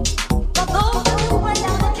 For those of you right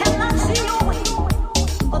now that cannot see your way,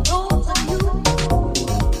 for those of you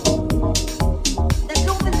that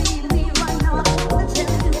don't believe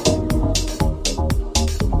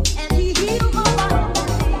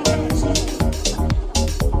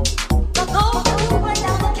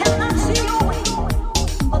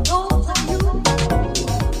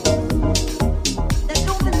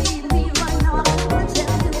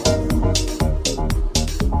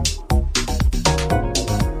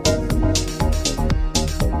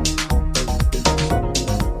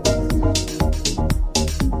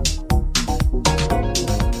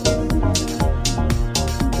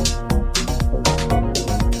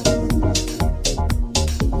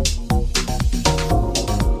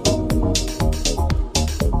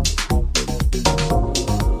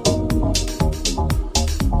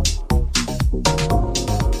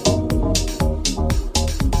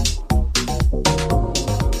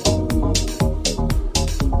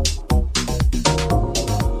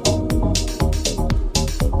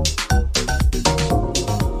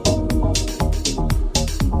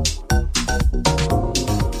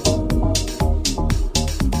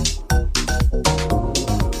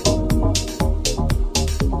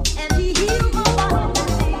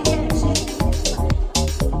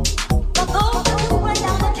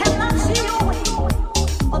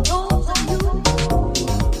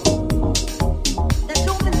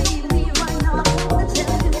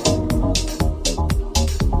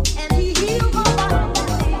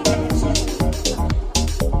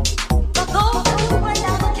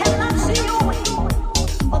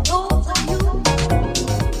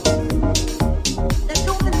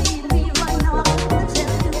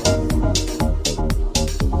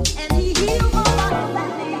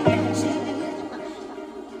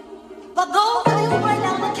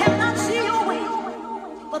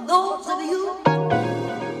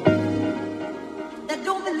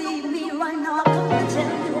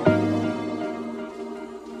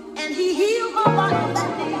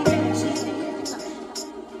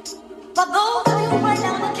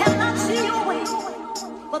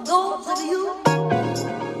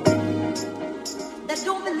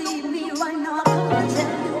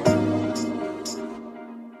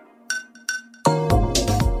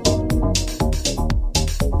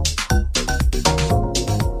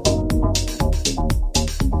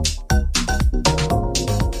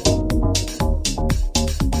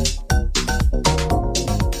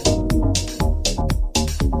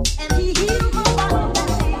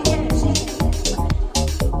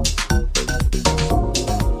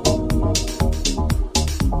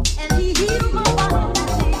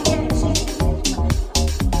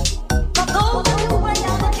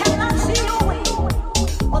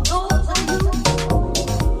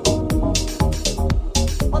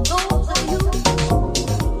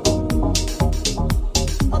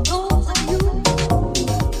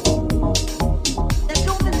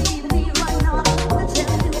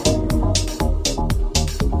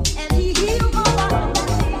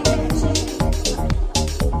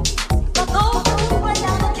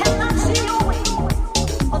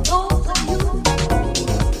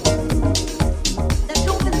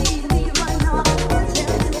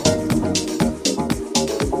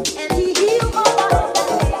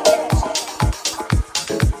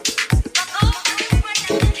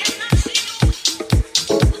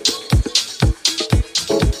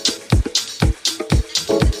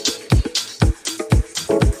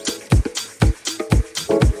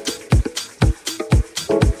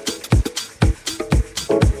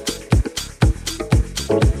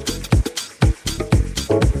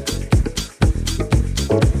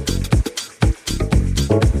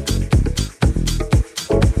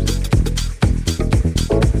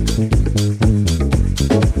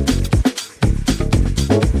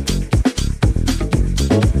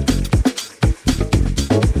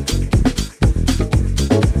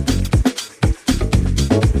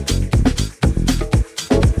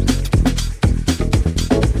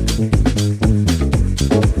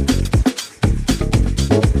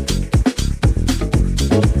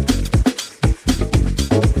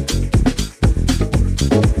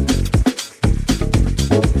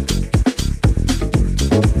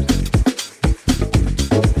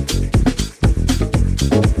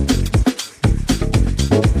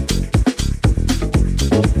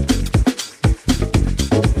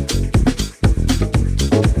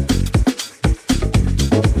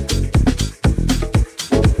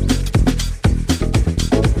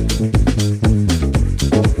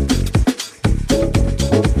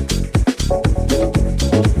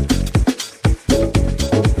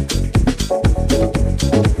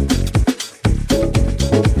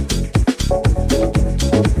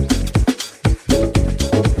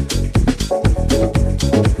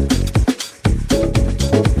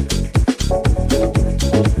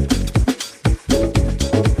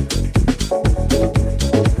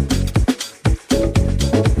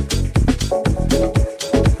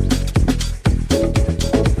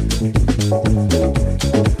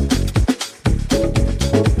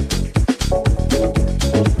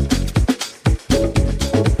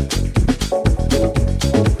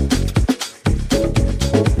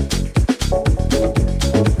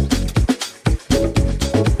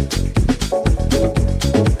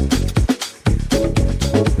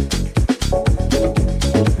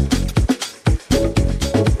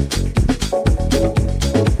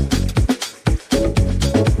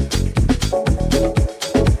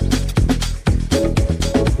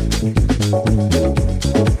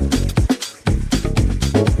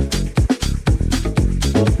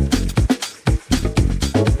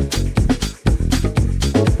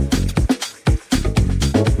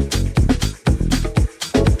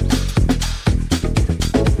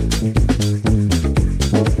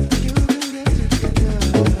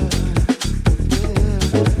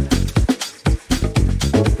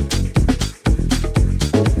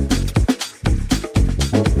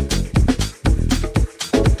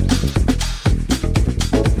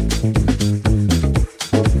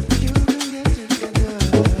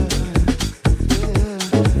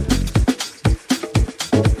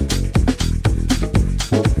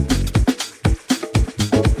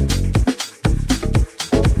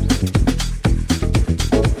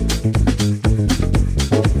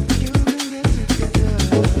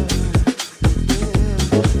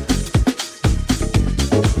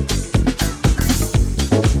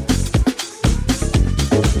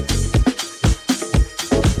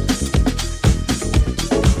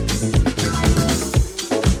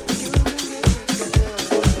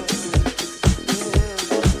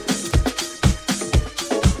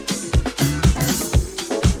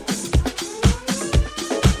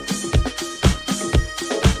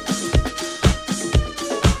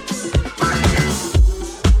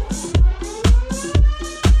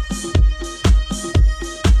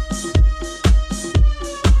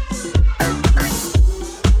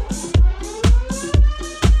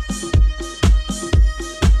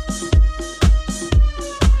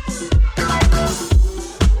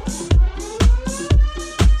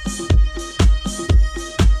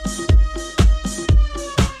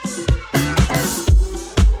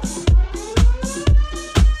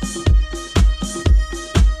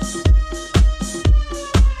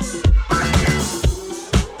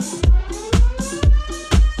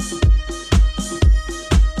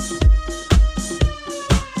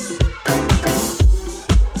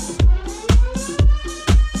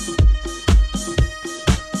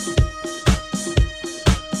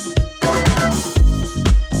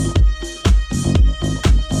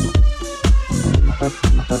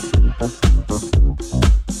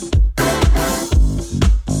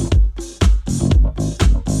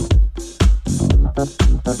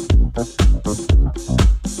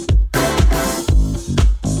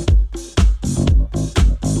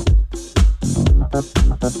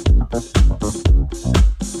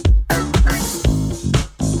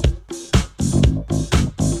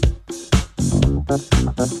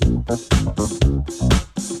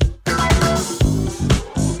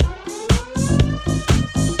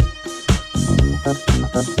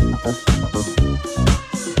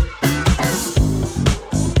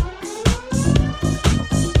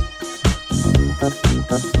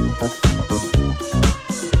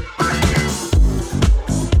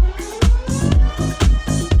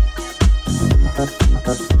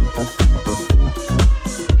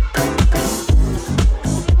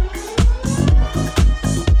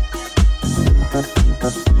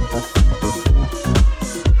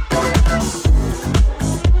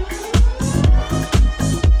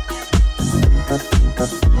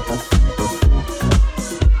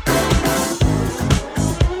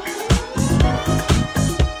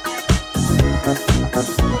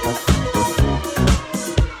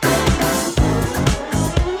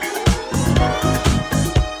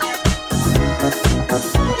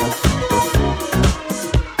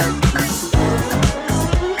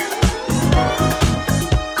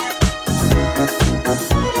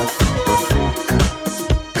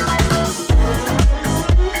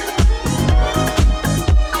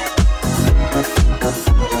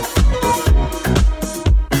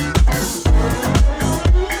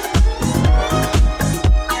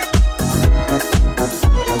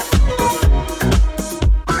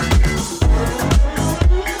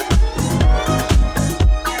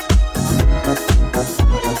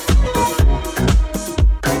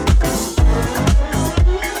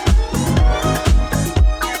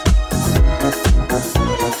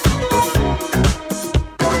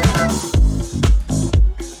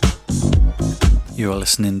You are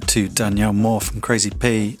listening to Danielle Moore from Crazy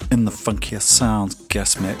P in the Funkier Sounds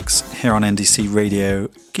guest mix here on NDC Radio.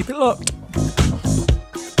 Keep it locked.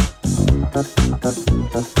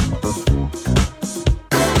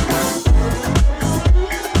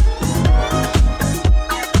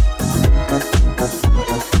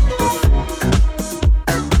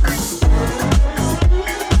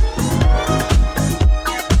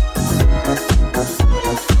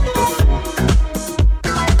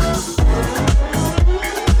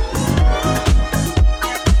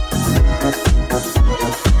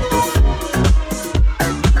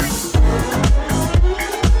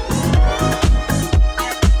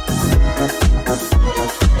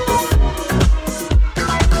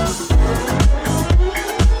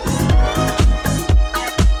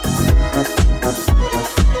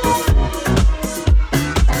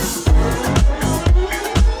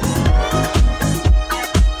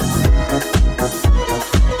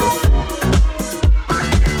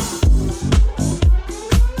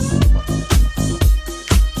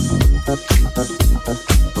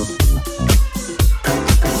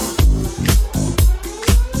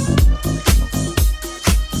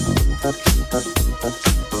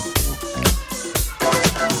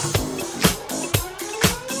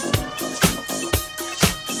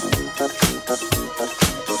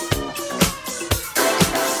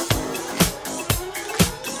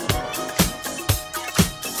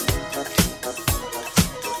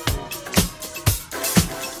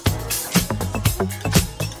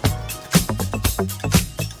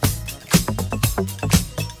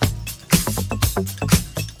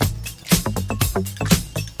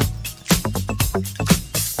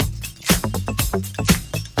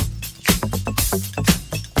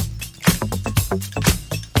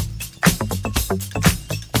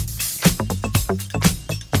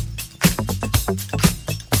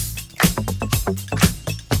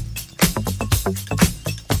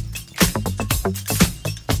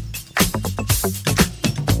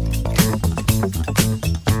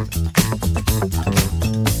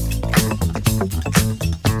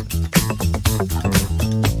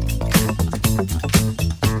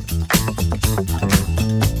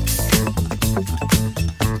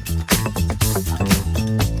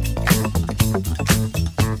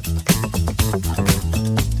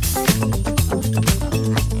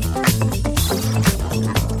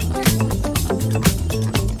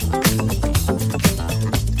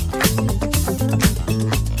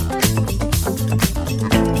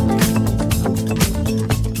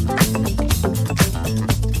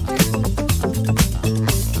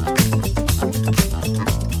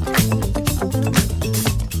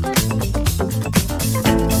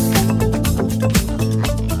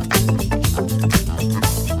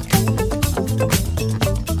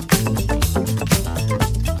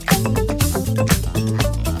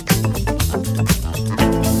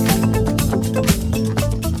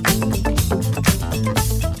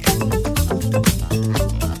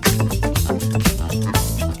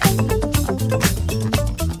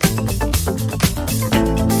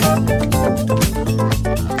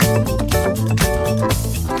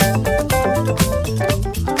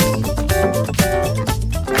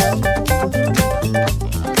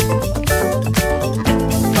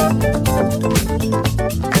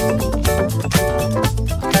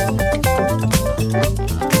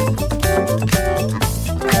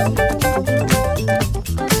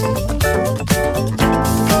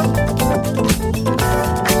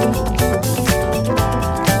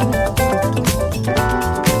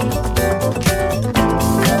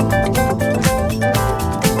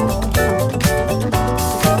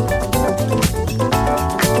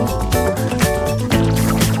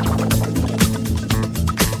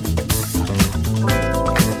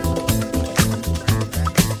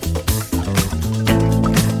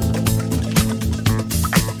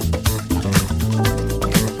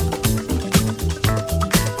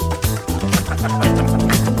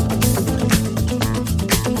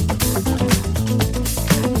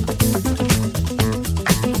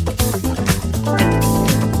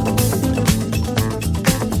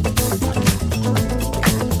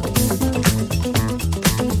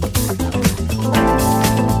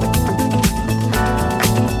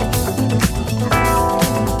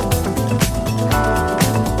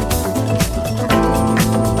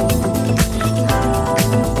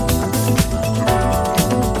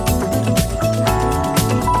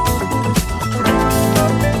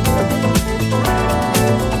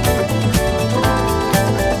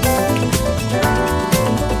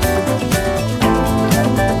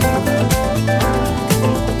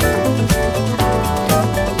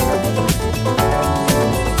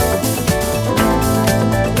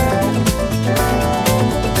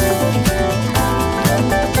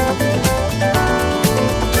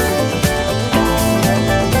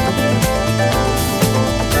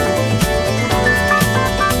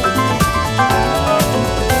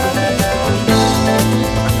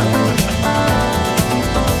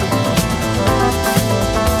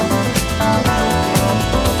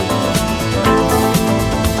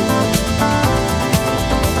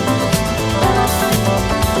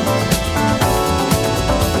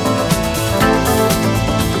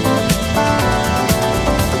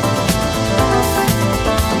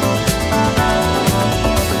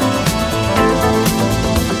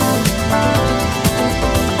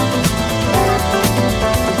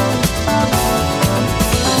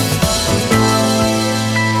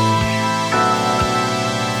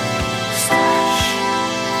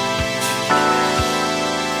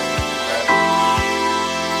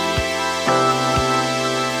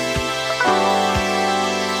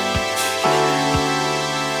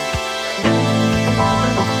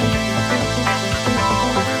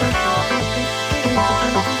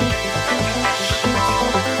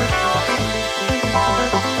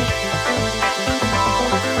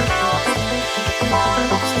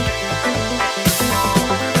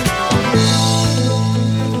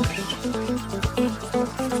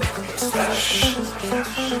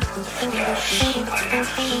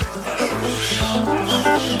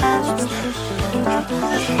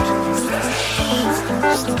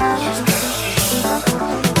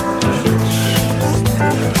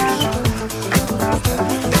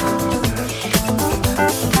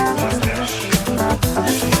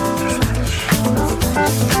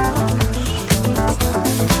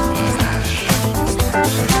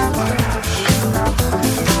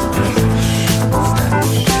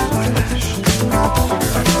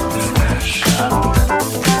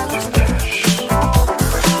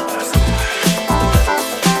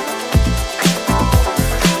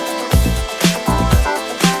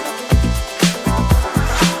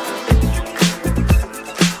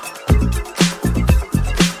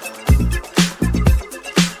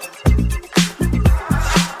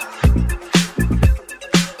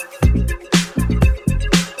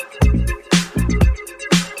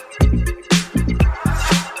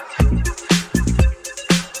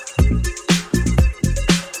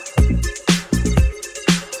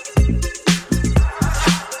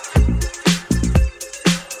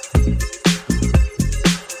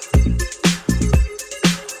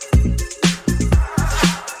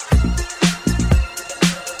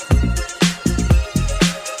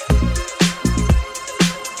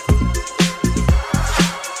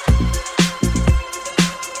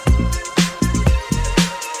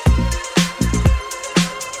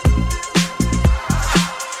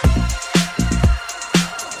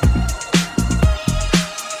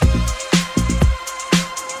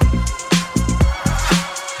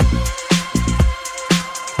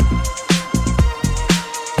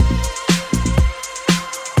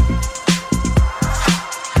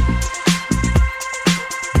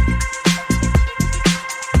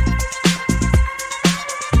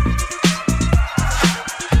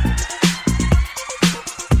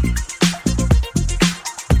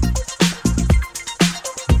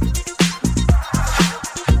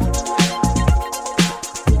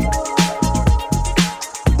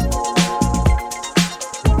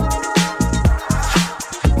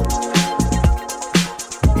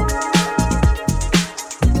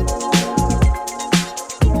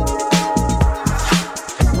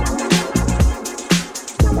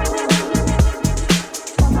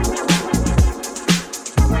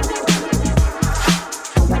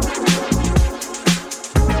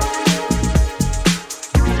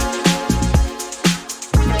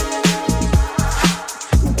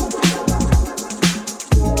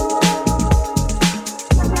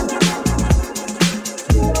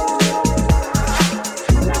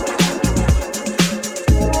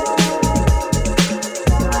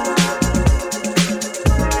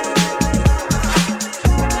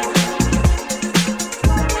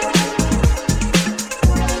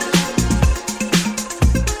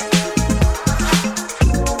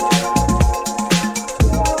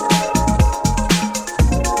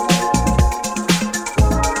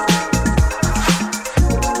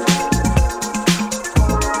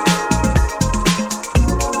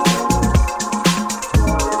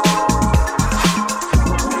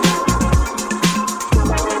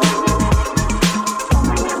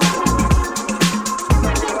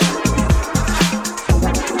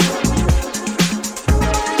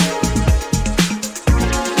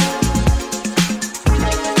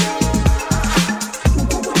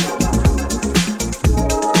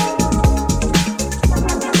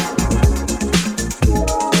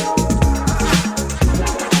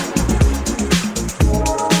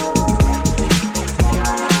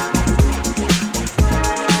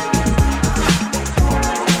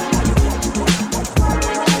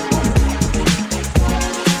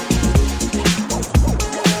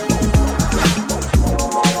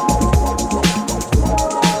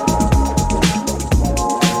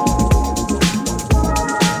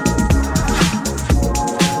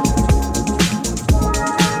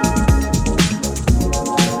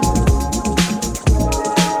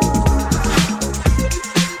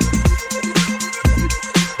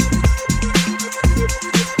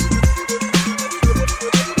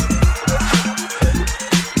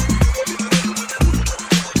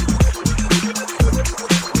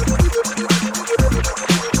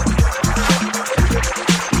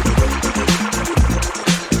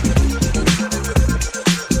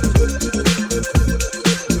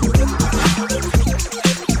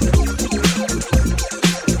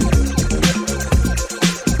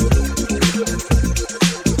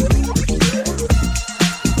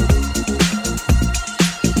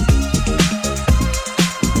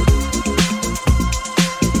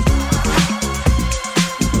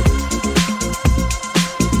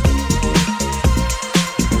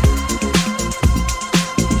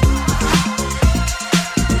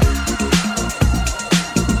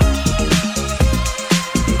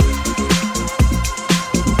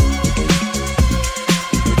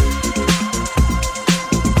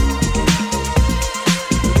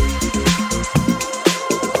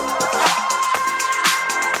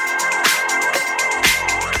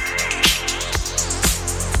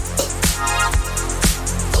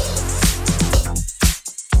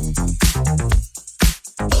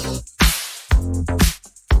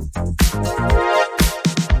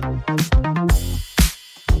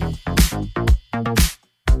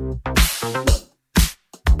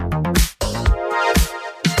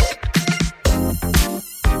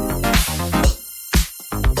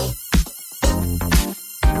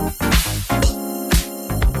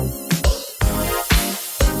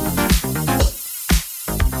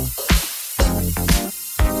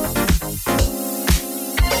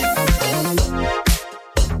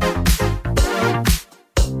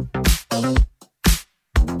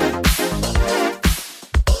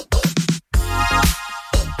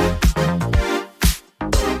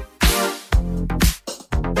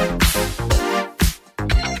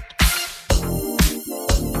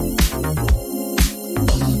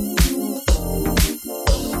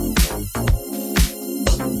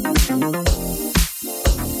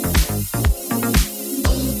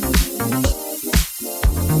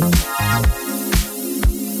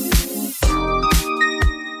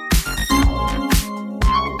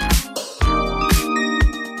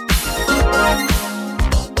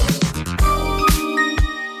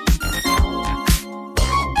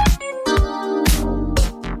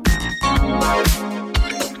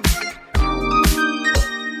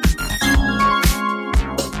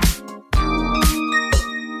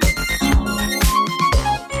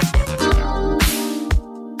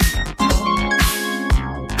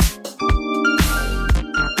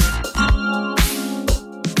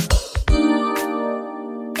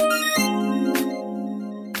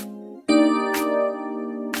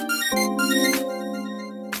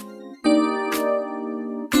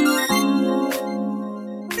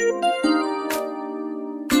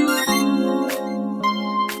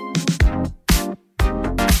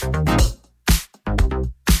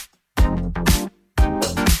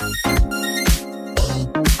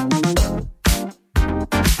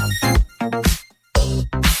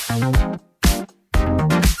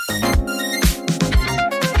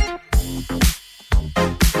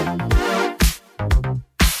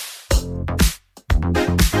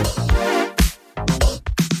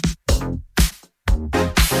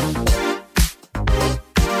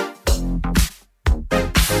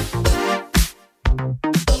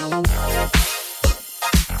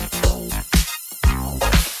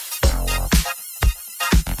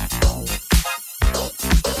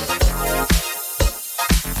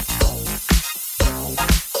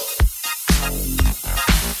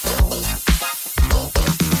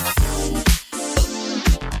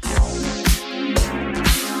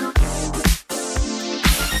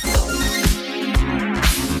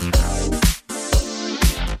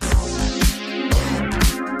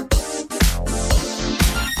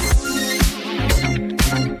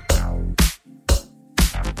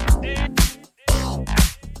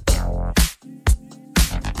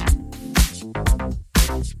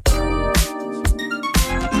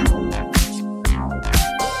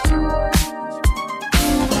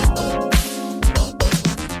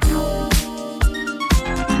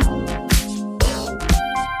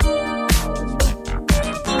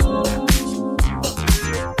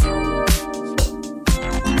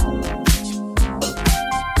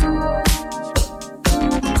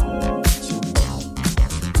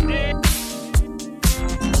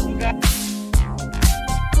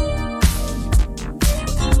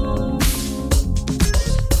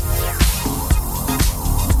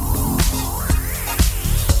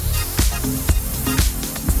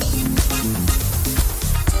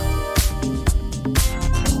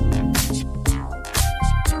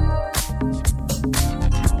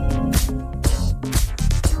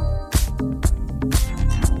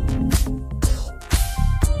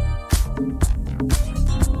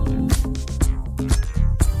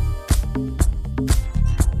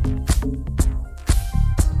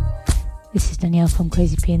 Danielle from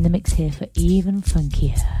Crazy P in the mix here for Even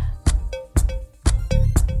Funkier.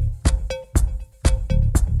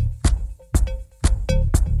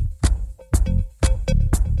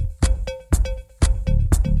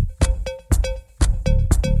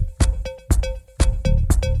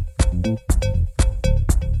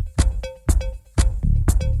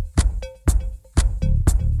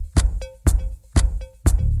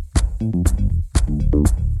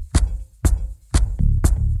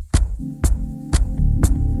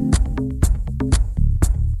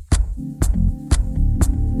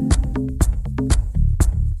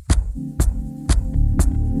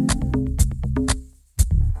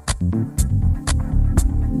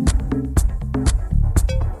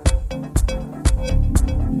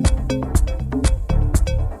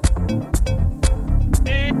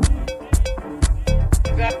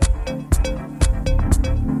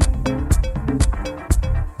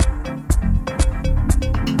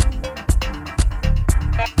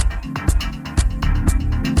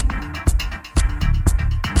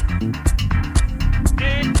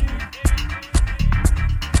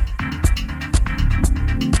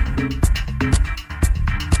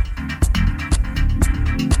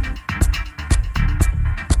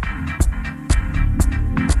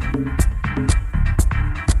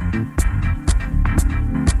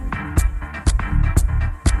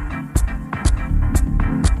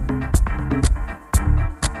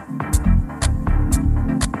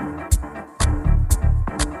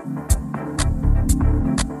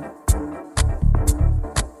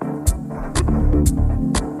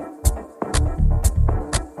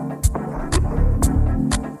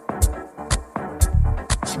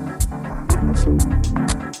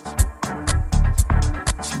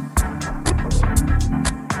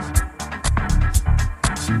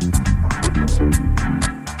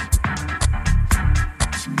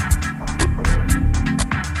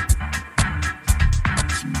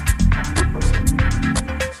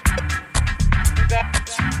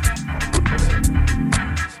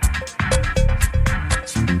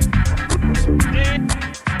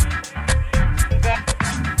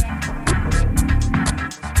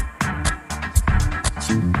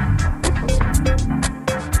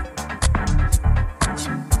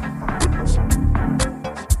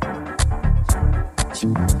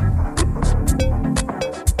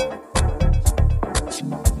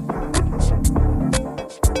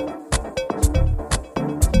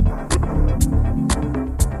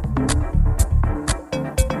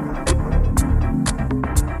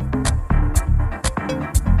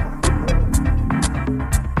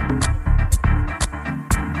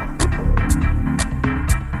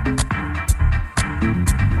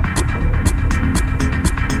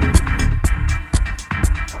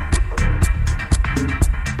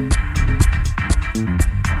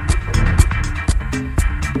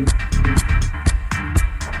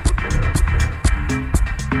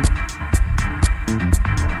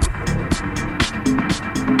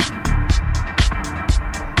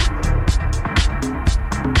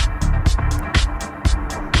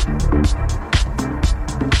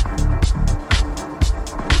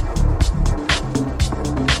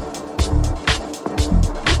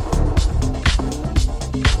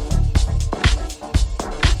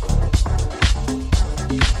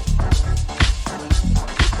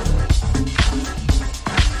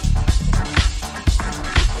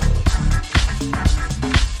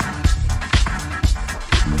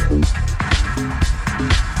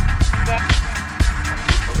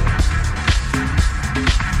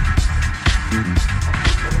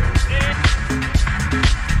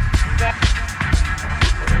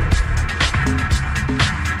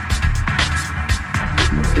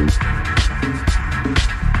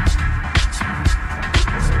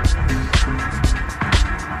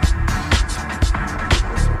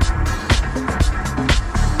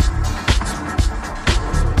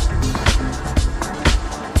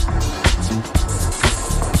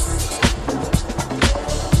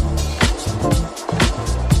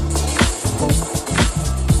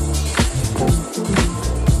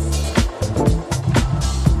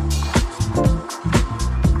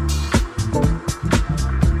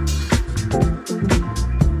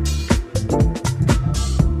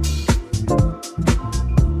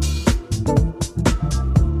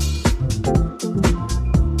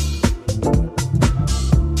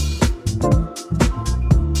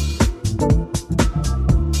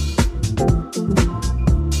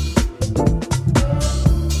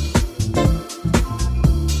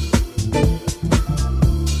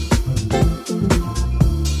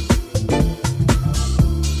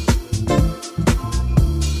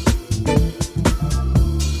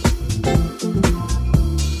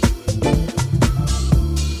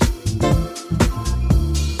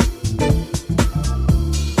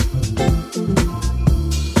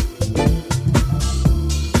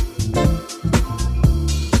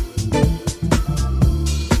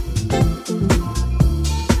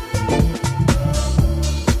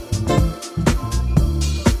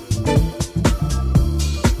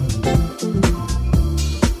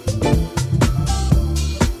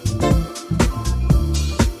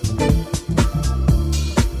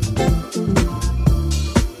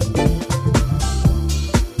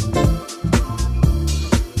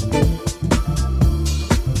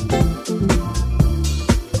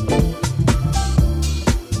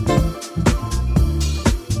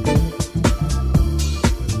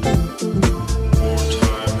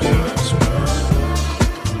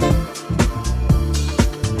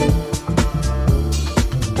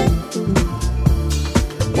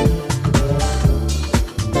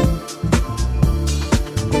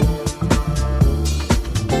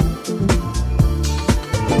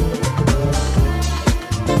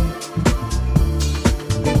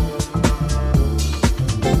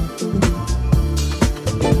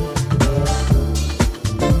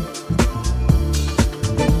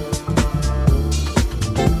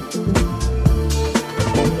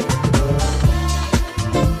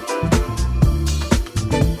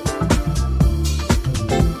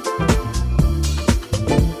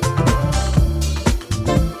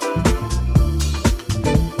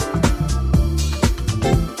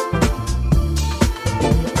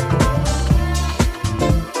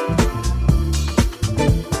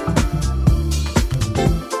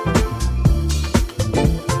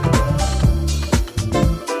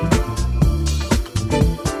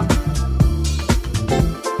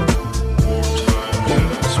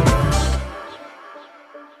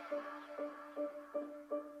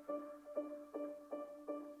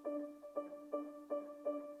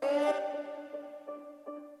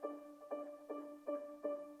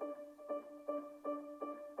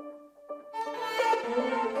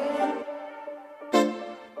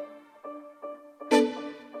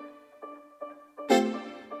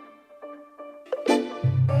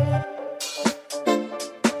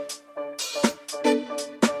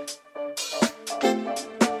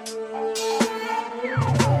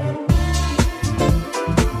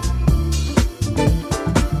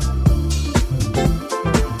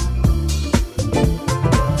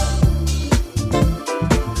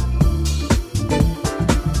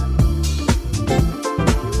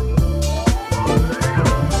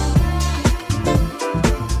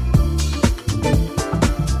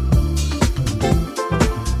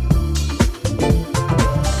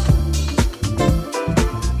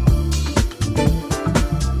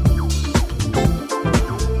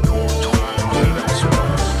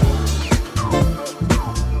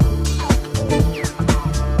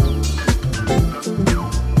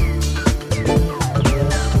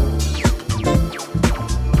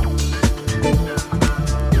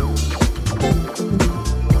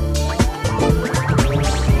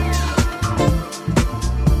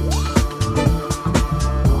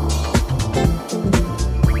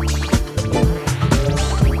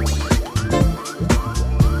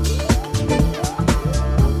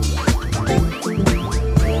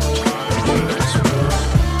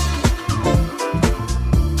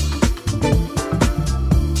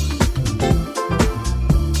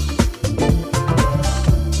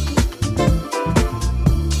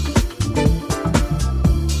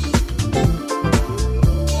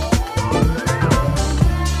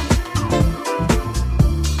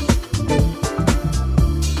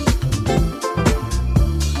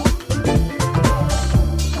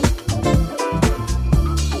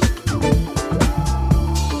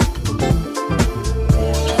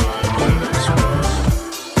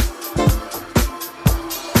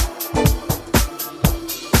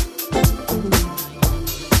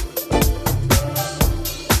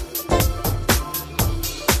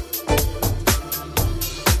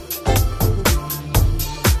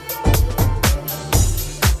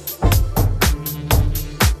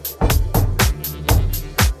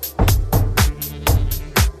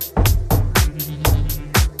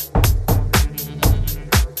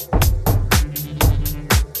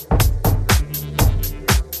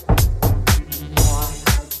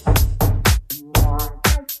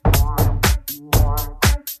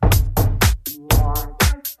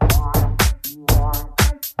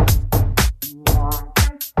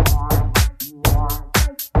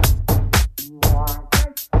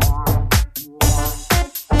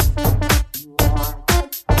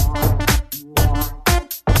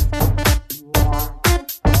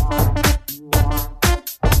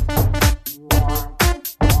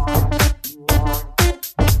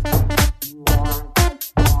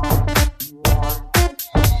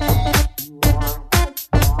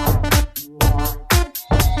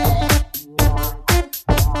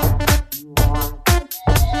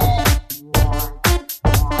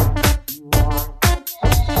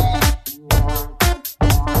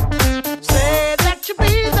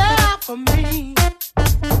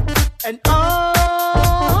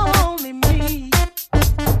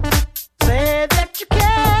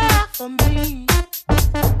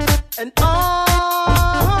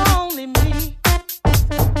 only me.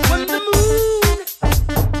 When the moon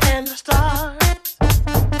and the stars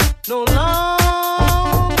no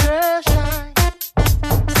longer shine,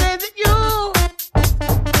 say that you'll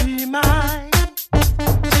be mine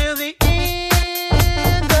till the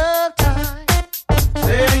end of time.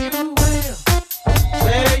 There you will,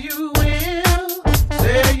 there you will,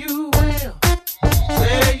 there you will,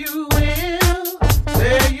 there you will,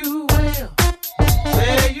 there you will,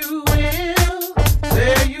 there you will,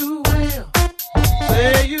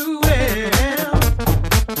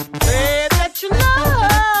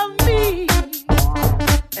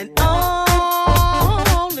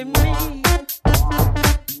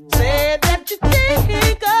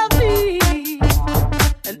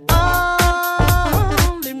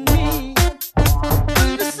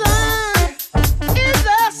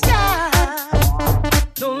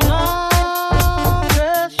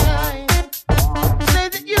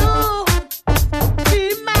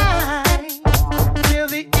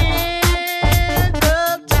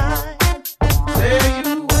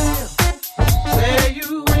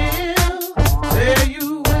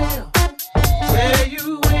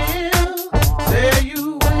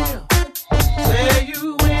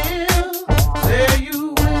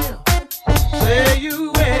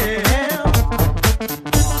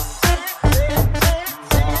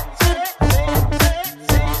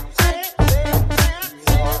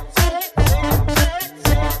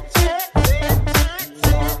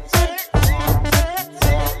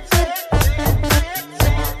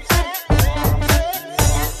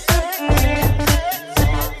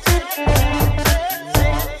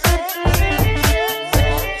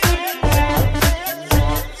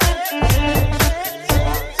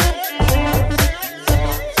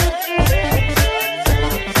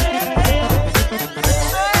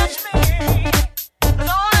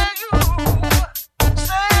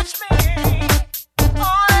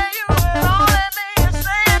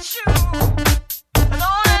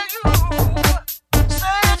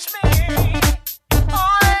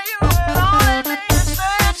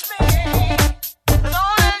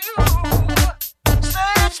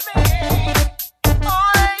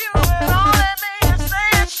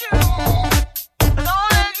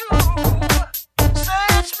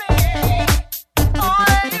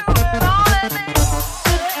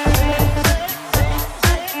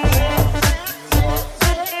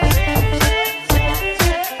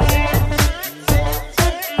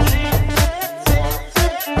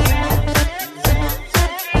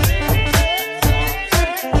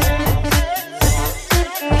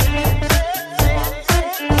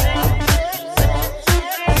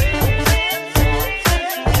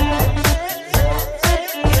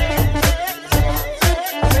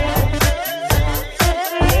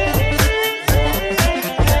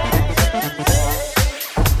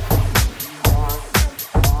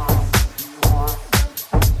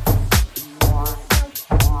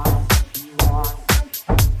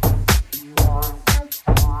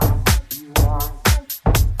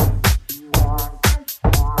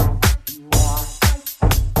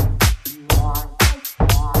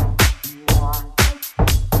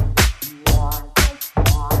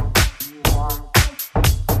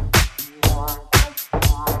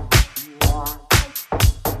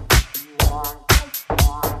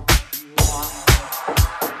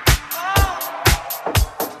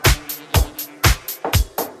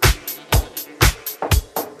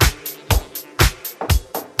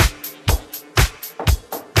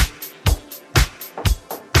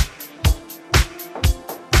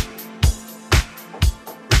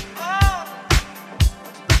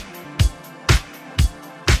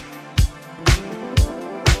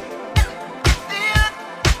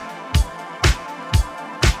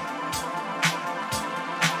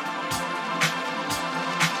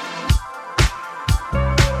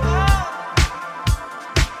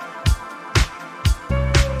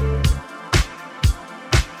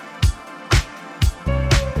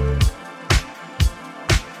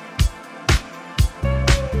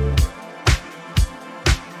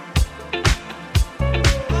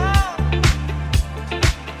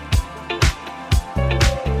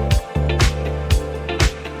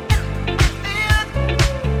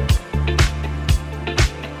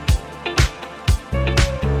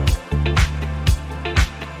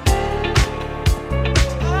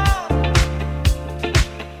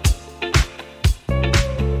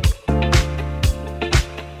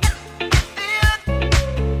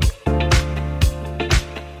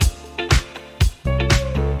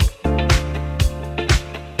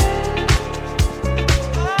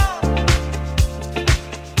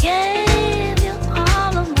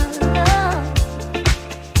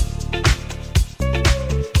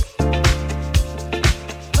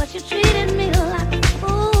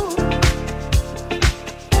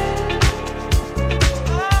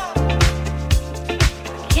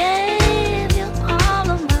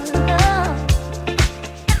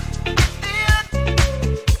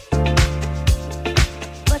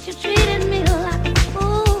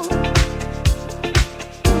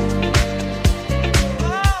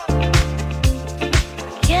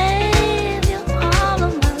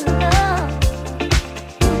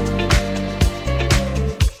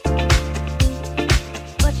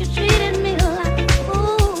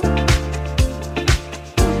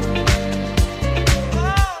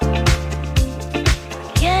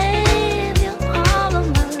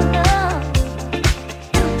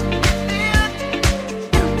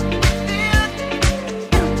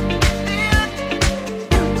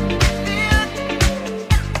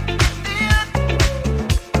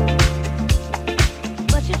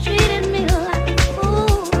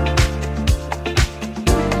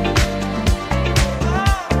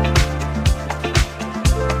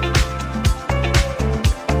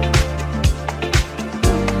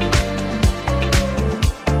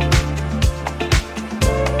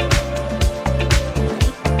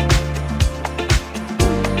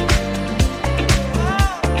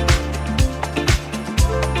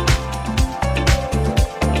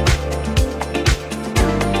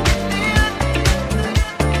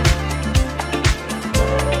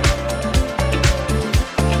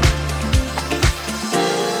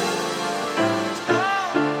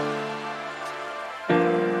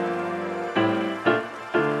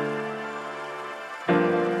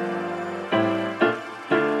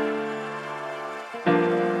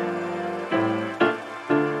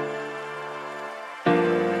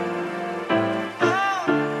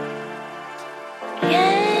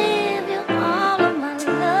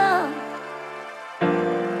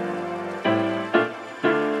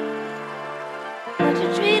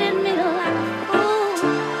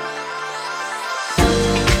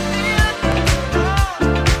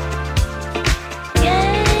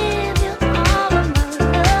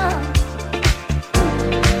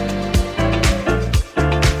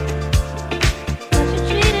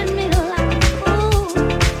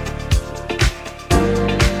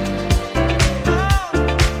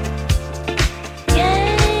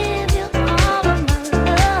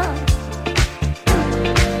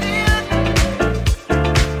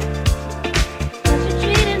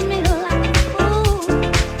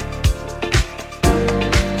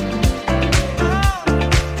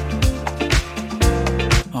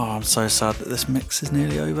 so sad that this mix is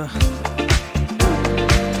nearly over.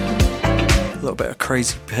 A little bit of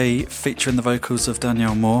Crazy P featuring the vocals of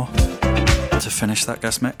Danielle Moore to finish that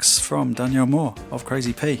guest mix from Danielle Moore of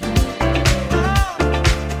Crazy P.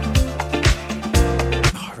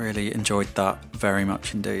 I really enjoyed that very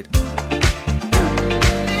much indeed.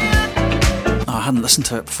 I hadn't listened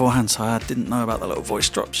to it beforehand, so I didn't know about the little voice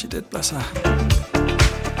drop she did, bless her.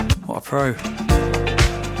 What a pro.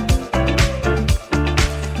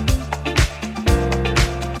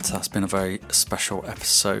 So that's been a very special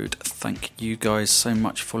episode. Thank you guys so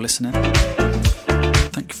much for listening.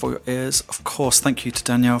 Thank you for your ears. Of course, thank you to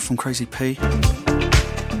Danielle from Crazy P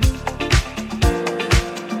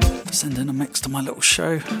for sending a mix to my little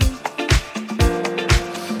show.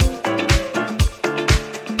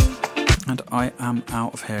 And I am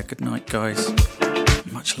out of here. Good night, guys.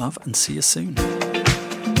 Much love and see you soon.